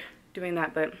out there doing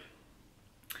that. But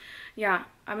yeah,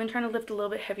 I've been trying to lift a little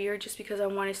bit heavier just because I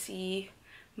want to see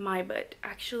my butt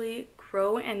actually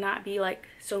grow and not be like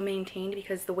so maintained,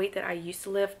 because the weight that I used to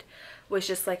lift was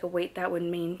just like a weight that would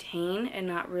maintain and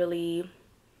not really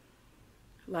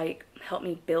like help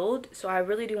me build. So I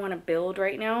really do want to build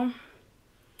right now.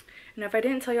 And if I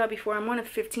didn't tell y'all before, I'm on a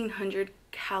 1500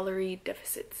 calorie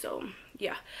deficit. So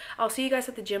yeah, I'll see you guys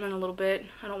at the gym in a little bit.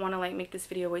 I don't want to like make this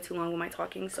video way too long with my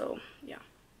talking, so yeah.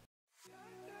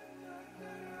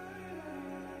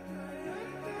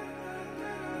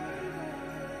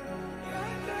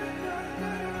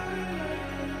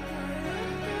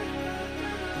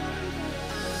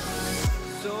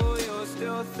 So you're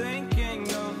still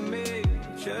thinking of me,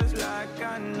 just like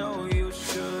I know you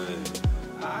should.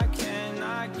 I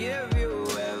cannot give you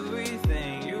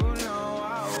everything, you know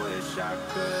I wish I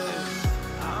could.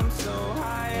 I'm so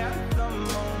high at the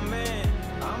moment,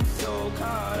 I'm so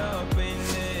caught up in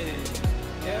it.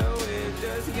 Yeah, we're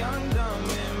just young, dumb,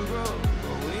 and broke,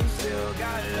 but we still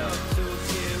got love to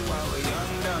give while we're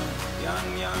young, dumb,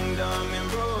 young, dumb, and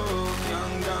broke.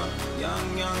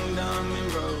 Young, dumb,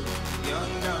 and broke.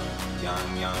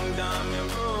 Young, dumb, and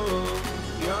broke.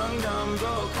 Young, dumb,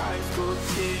 broke high school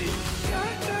kid.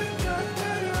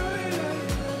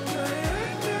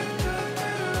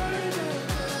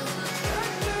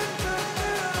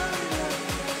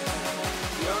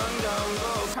 Young, dumb,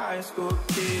 broke high school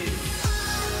kid.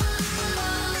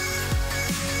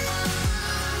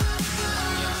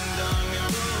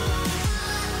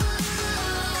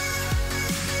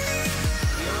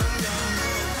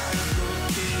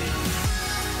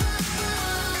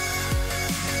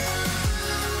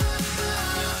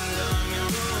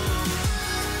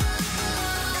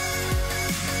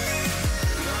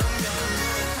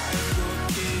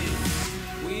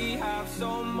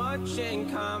 So much in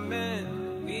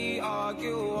common, we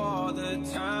argue all the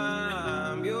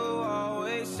time. You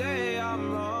always say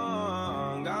I'm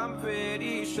wrong, I'm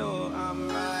pretty sure I'm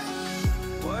right.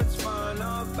 What's fun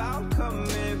about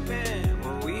commitment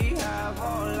when we have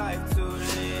all life to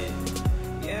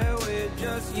live? Yeah, we're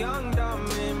just young, dumb,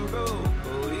 and broke,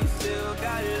 but we still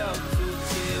got love to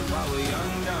give while we're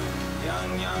young,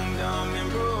 dumb,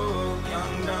 and broke.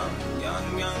 Young, dumb,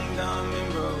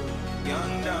 and broke.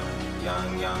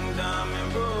 Young, dumb,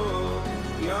 and broke.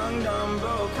 Young, dumb,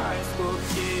 broke high school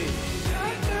kid.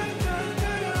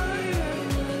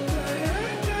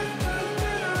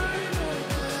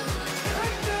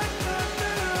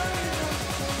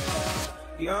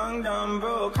 Young, dumb,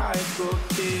 broke high school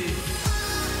kid.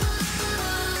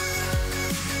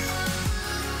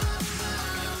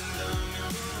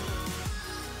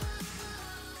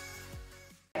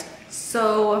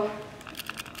 So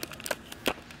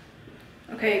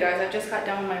okay, you guys, I just got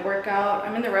done with my workout.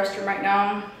 I'm in the restroom right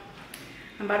now.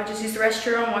 I'm about to just use the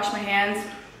restroom, wash my hands.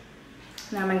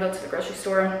 Now I'm gonna go to the grocery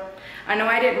store. I know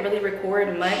I didn't really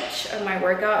record much of my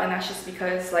workout, and that's just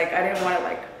because like I didn't want to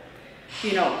like,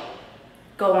 you know,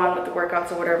 go on with the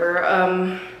workouts or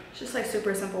whatever. It's just like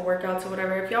super simple workouts or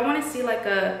whatever. If y'all want to see like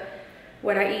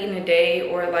what I eat in a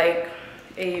day or like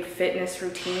a fitness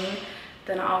routine,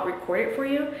 then I'll record it for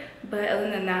you. But other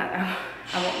than that,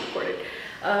 I won't record it.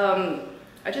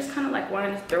 I just kind of like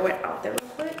wanted to throw it out there real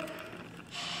quick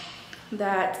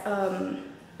that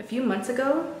a few months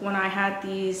ago when I had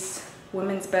these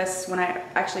women's best, when I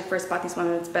actually first bought these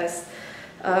women's best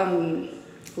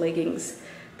leggings,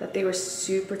 that they were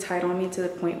super tight on me to the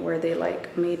point where they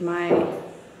like made my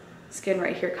skin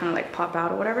right here kind of like pop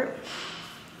out or whatever.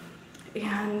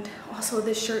 And also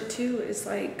this shirt too is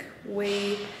like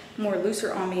way more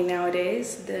looser on me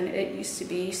nowadays than it used to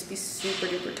be. It used to be super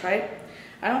duper tight.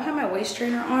 I don't have my waist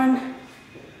trainer on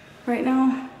right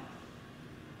now.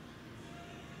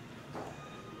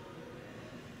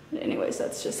 Anyways,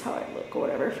 that's just how I look or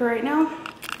whatever for right now.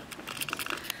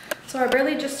 So I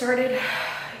barely just started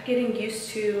getting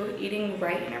used to eating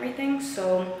right and everything.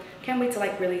 So can't wait to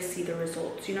like really see the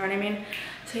results, you know what I mean?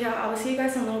 So yeah, I will see you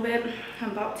guys in a little bit. I'm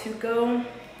about to go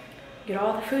get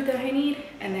all the food that I need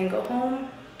and then go home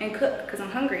and cook because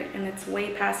I'm hungry and it's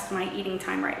way past my eating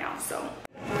time right now, so.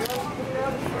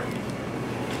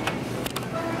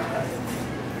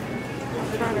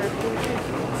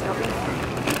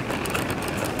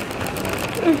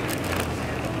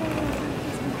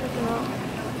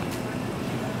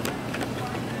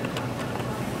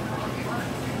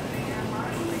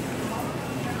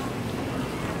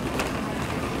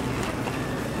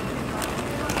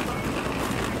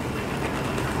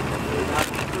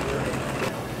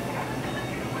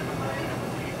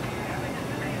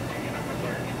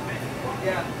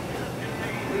 Yeah.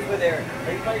 Please with Eric.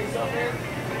 Are you by yourself, Eric?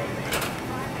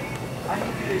 I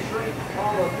need you to shrink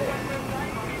all of this.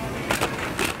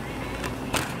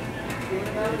 Get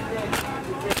another thing.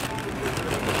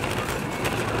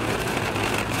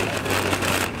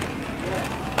 Yeah.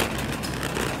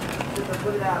 Just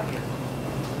put it out here.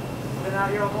 Been out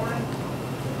here all morning?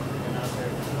 Been out there.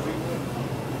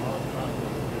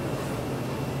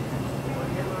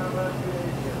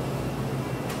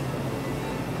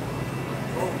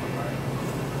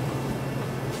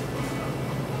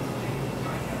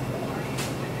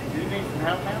 Do you need some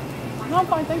help now? No, I'm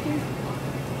fine, thank you.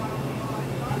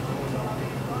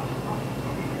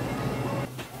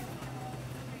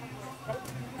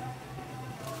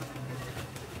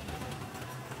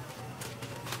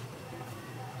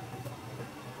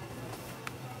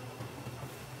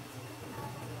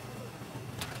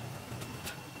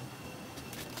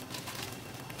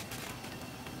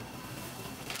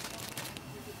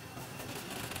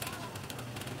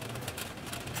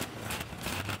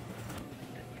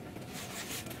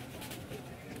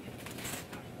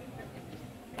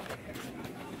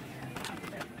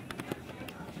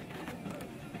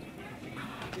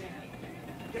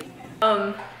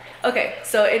 Okay,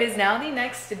 so it is now the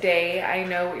next day. I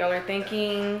know what y'all are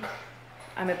thinking.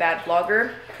 I'm a bad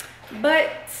vlogger, but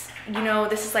you know,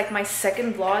 this is like my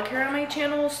second vlog here on my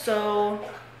channel, so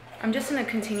I'm just gonna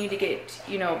continue to get,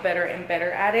 you know, better and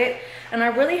better at it. And I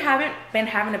really haven't been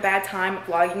having a bad time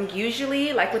vlogging.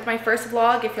 Usually, like with my first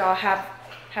vlog, if y'all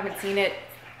haven't seen it,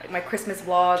 like my Christmas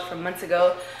vlog from months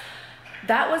ago,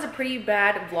 that was a pretty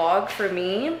bad vlog for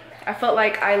me. I felt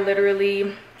like I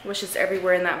literally was just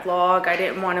everywhere in that vlog. I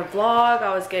didn't want to vlog.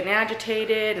 I was getting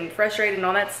agitated and frustrated and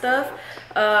all that stuff.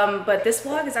 But this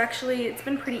vlog is actually, it's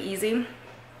been pretty easy.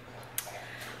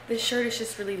 This shirt is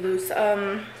just really loose.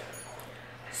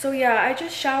 So yeah, I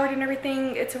just showered and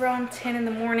everything. It's around 10 in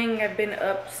the morning. I've been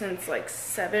up since like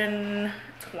 7:20.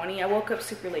 I woke up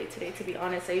super late today, to be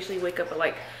honest. I usually wake up at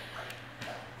like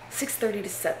 6:30 to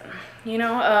 7, you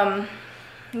know?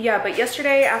 Yeah, but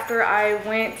yesterday after I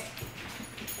went,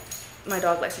 my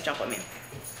dog likes to jump on me.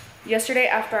 Yesterday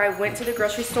after I went to the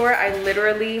grocery store, I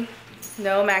literally,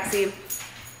 no, Maxie.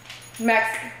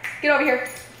 Max, get over here.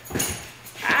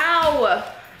 Ow!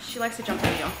 She likes to jump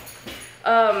on me,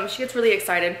 y'all. She gets really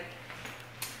excited.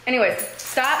 Anyways,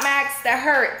 stop, Max, that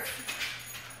hurts.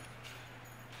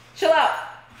 Chill out.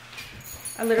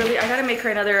 I gotta make her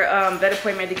another vet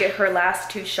appointment to get her last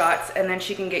 2 shots, and then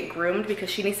she can get groomed, because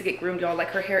she needs to get groomed, y'all. Like,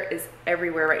 her hair is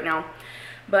everywhere right now.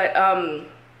 But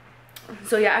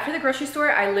so yeah, after the grocery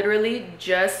store, I literally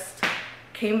just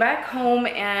came back home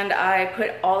and I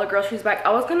put all the groceries back.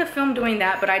 I was gonna film doing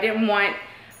that, but I didn't want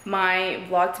my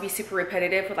vlog to be super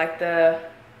repetitive with like the,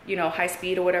 you know, high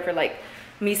speed or whatever, like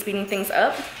me speeding things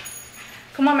up.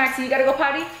 Come on, Maxie, you gotta go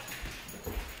potty.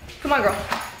 Come on, girl.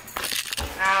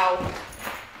 Ow.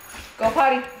 Go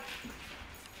potty.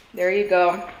 There you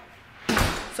go.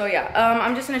 So yeah,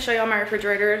 I'm just gonna show y'all my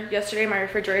refrigerator. Yesterday, my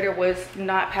refrigerator was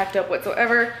not packed up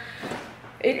whatsoever.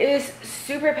 It is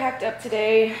super packed up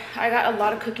today. I got a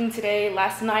lot of cooking today.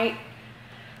 Last night,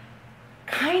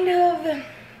 kind of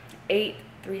ate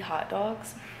 3 hot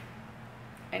dogs.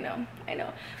 I know.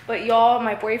 But y'all,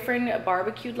 my boyfriend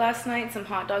barbecued last night, some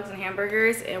hot dogs and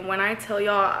hamburgers. And when I tell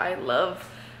y'all I love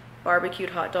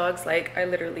barbecued hot dogs, like I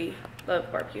literally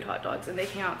love barbecued hot dogs, and they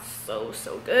came out so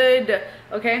good.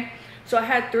 Okay, so I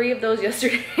had 3 of those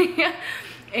yesterday.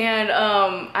 And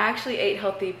I actually ate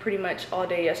healthy pretty much all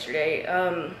day yesterday.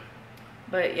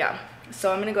 But yeah,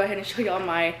 so I'm gonna go ahead and show y'all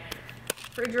my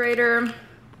refrigerator.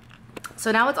 So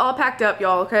now it's all packed up,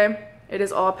 y'all. Okay, it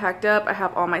is all packed up. I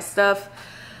have all my stuff.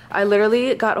 I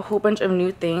literally got a whole bunch of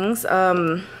new things.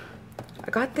 I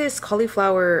got this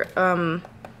cauliflower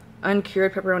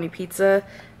uncured pepperoni pizza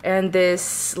and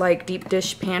this like deep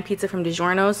dish pan pizza from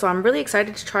DiGiorno. So I'm really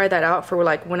excited to try that out for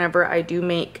like whenever I do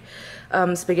make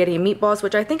spaghetti and meatballs,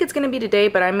 which I think it's gonna be today,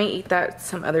 but I may eat that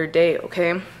some other day.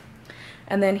 Okay,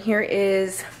 and then here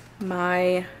is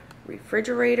my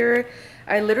refrigerator.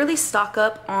 I literally stock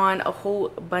up on a whole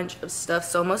bunch of stuff,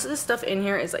 so most of the stuff in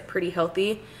here is like pretty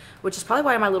healthy, which is probably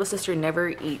why my little sister never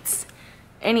eats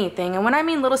anything. And when I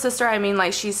mean little sister, I mean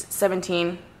like she's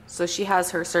 17, so she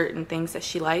has her certain things that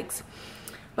she likes.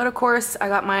 But of course, I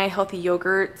got my healthy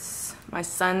yogurts, my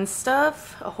son's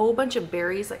stuff, a whole bunch of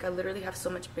berries. Like I literally have so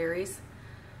much berries.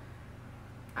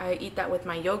 I eat that with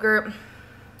my yogurt.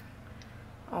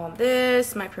 All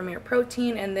this, my Premier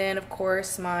Protein, and then of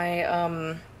course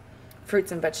my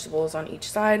fruits and vegetables on each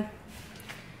side.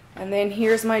 And then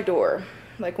here's my door.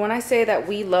 Like when I say that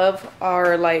we love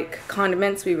our like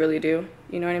condiments, we really do.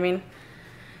 You know what I mean?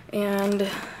 And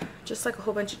just like a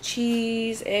whole bunch of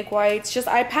cheese, egg whites. Just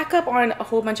I pack up on a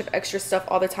whole bunch of extra stuff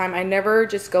all the time. I never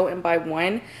just go and buy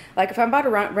one. Like if I'm about to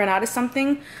run out of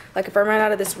something, like if I run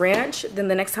out of this ranch, then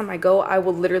the next time I go, I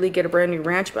will literally get a brand new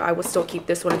ranch, but I will still keep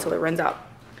this one until it runs out.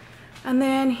 And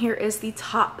then here is the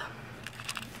top.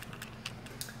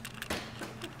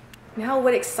 Now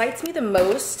what excites me the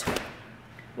most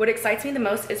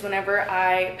is whenever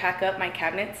I pack up my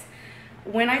cabinets.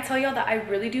 When I tell y'all that I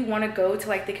really do want to go to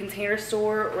like the Container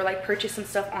Store or like purchase some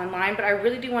stuff online, but I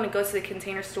really do want to go to the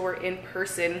Container Store in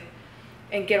person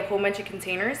and get a whole bunch of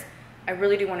containers. I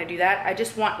really do want to do that. I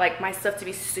just want like my stuff to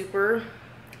be super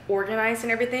organized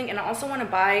and everything. And I also want to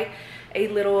buy a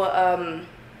little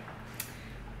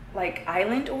like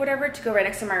island or whatever to go right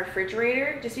next to my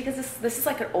refrigerator, just because this is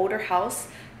like an older house.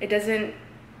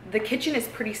 The kitchen is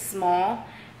pretty small,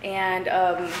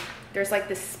 and there's like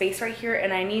this space right here,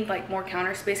 and I need like more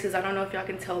counter space, because I don't know if y'all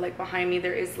can tell, like behind me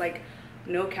there is like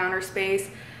no counter space.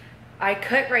 I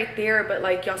cut right there, but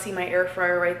like y'all see my air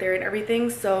fryer right there and everything,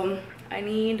 so I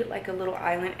need like a little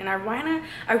island. And I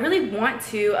really want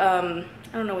to I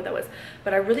don't know what that was,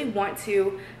 but I really want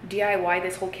to DIY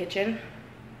this whole kitchen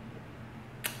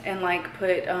and like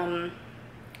put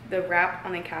the wrap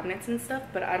on the cabinets and stuff,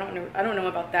 but I don't know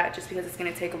about that, just because it's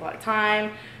going to take a lot of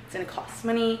time, it's going to cost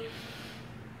money,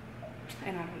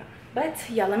 and I don't know. But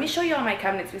yeah, let me show you all my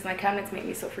cabinets, because my cabinets make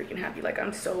me so freaking happy. Like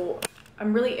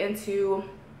I'm really into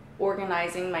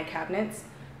organizing my cabinets,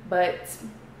 but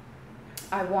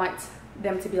I want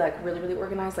them to be like really, really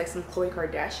organized, like some Khloe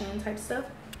Kardashian type stuff.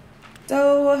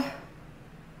 So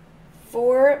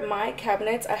for my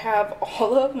cabinets, I have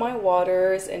all of my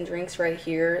waters and drinks right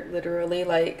here, literally.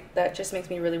 Like that just makes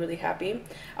me really, really happy.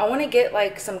 I want to get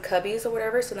like some cubbies or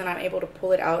whatever, so then I'm able to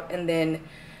pull it out and then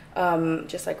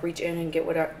just like reach in and get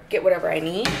whatever I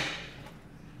need.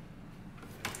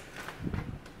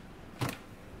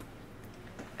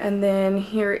 And then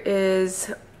here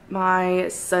is my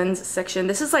son's section.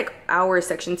 This is like our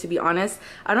section, to be honest.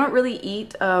 I don't really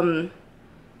eat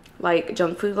like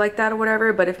junk food like that or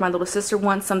whatever, but if my little sister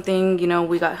wants something, you know,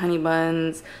 we got honey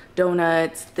buns,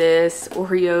 donuts, this,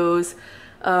 Oreos,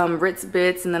 Ritz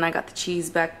Bits, and then I got the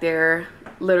cheese back there,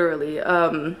 literally.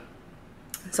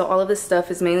 So all of this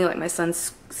stuff is mainly like my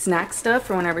son's snack stuff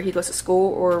for whenever he goes to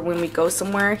school, or when we go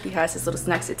somewhere, he has his little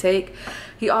snacks to take.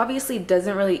 He obviously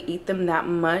doesn't really eat them that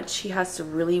much. He has to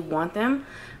really want them,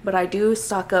 but I do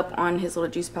stock up on his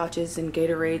little juice pouches and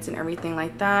Gatorades and everything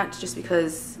like that, just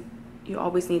because you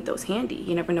always need those handy.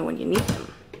 You never know when you need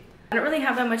them. I don't really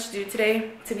have that much to do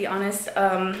today, to be honest.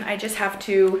 I just have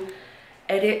to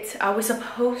edit. I was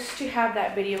supposed to have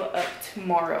that video up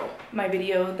tomorrow. My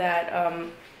video that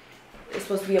is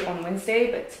supposed to be up on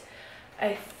Wednesday, but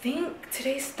I think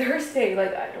today's Thursday.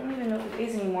 Like, I don't even know what it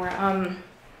is anymore.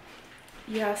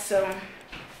 Yeah, so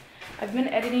I've been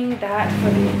editing that for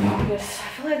the longest. I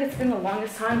feel like it's been the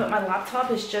longest time, but my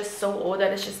laptop is just so old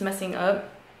that it's just messing up.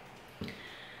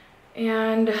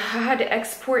 And I had to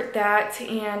export that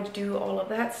and do all of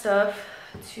that stuff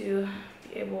to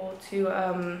be able to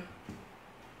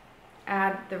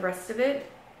add the rest of it,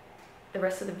 the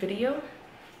rest of the video.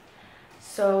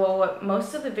 So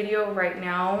most of the video right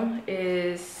now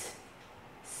is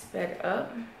sped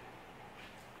up.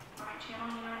 My channel,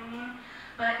 you know what I mean?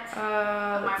 But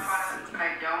my products, but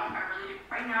I don't. I really do.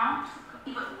 Right now,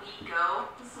 but we go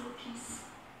this little piece.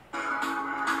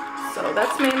 So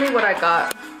that's mainly what I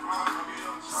got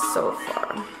so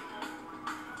far.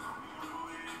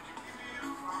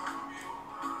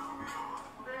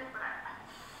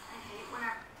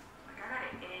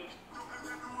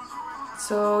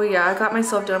 So yeah, I got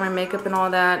myself done my makeup and all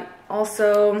that.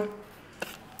 Also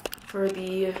for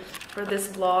this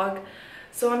vlog.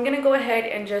 So I'm gonna go ahead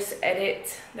and just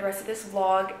edit the rest of this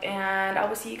vlog, and I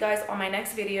will see you guys on my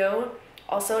next video.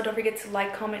 Also, don't forget to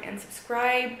like, comment, and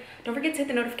subscribe. Don't forget to hit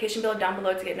the notification bell down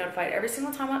below to get notified every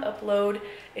single time I upload.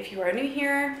 If you are new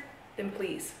here, then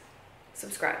please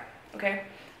subscribe, okay?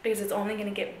 Because it's only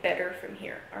gonna get better from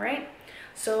here, all right?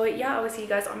 So yeah, I will see you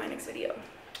guys on my next video.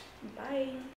 Bye.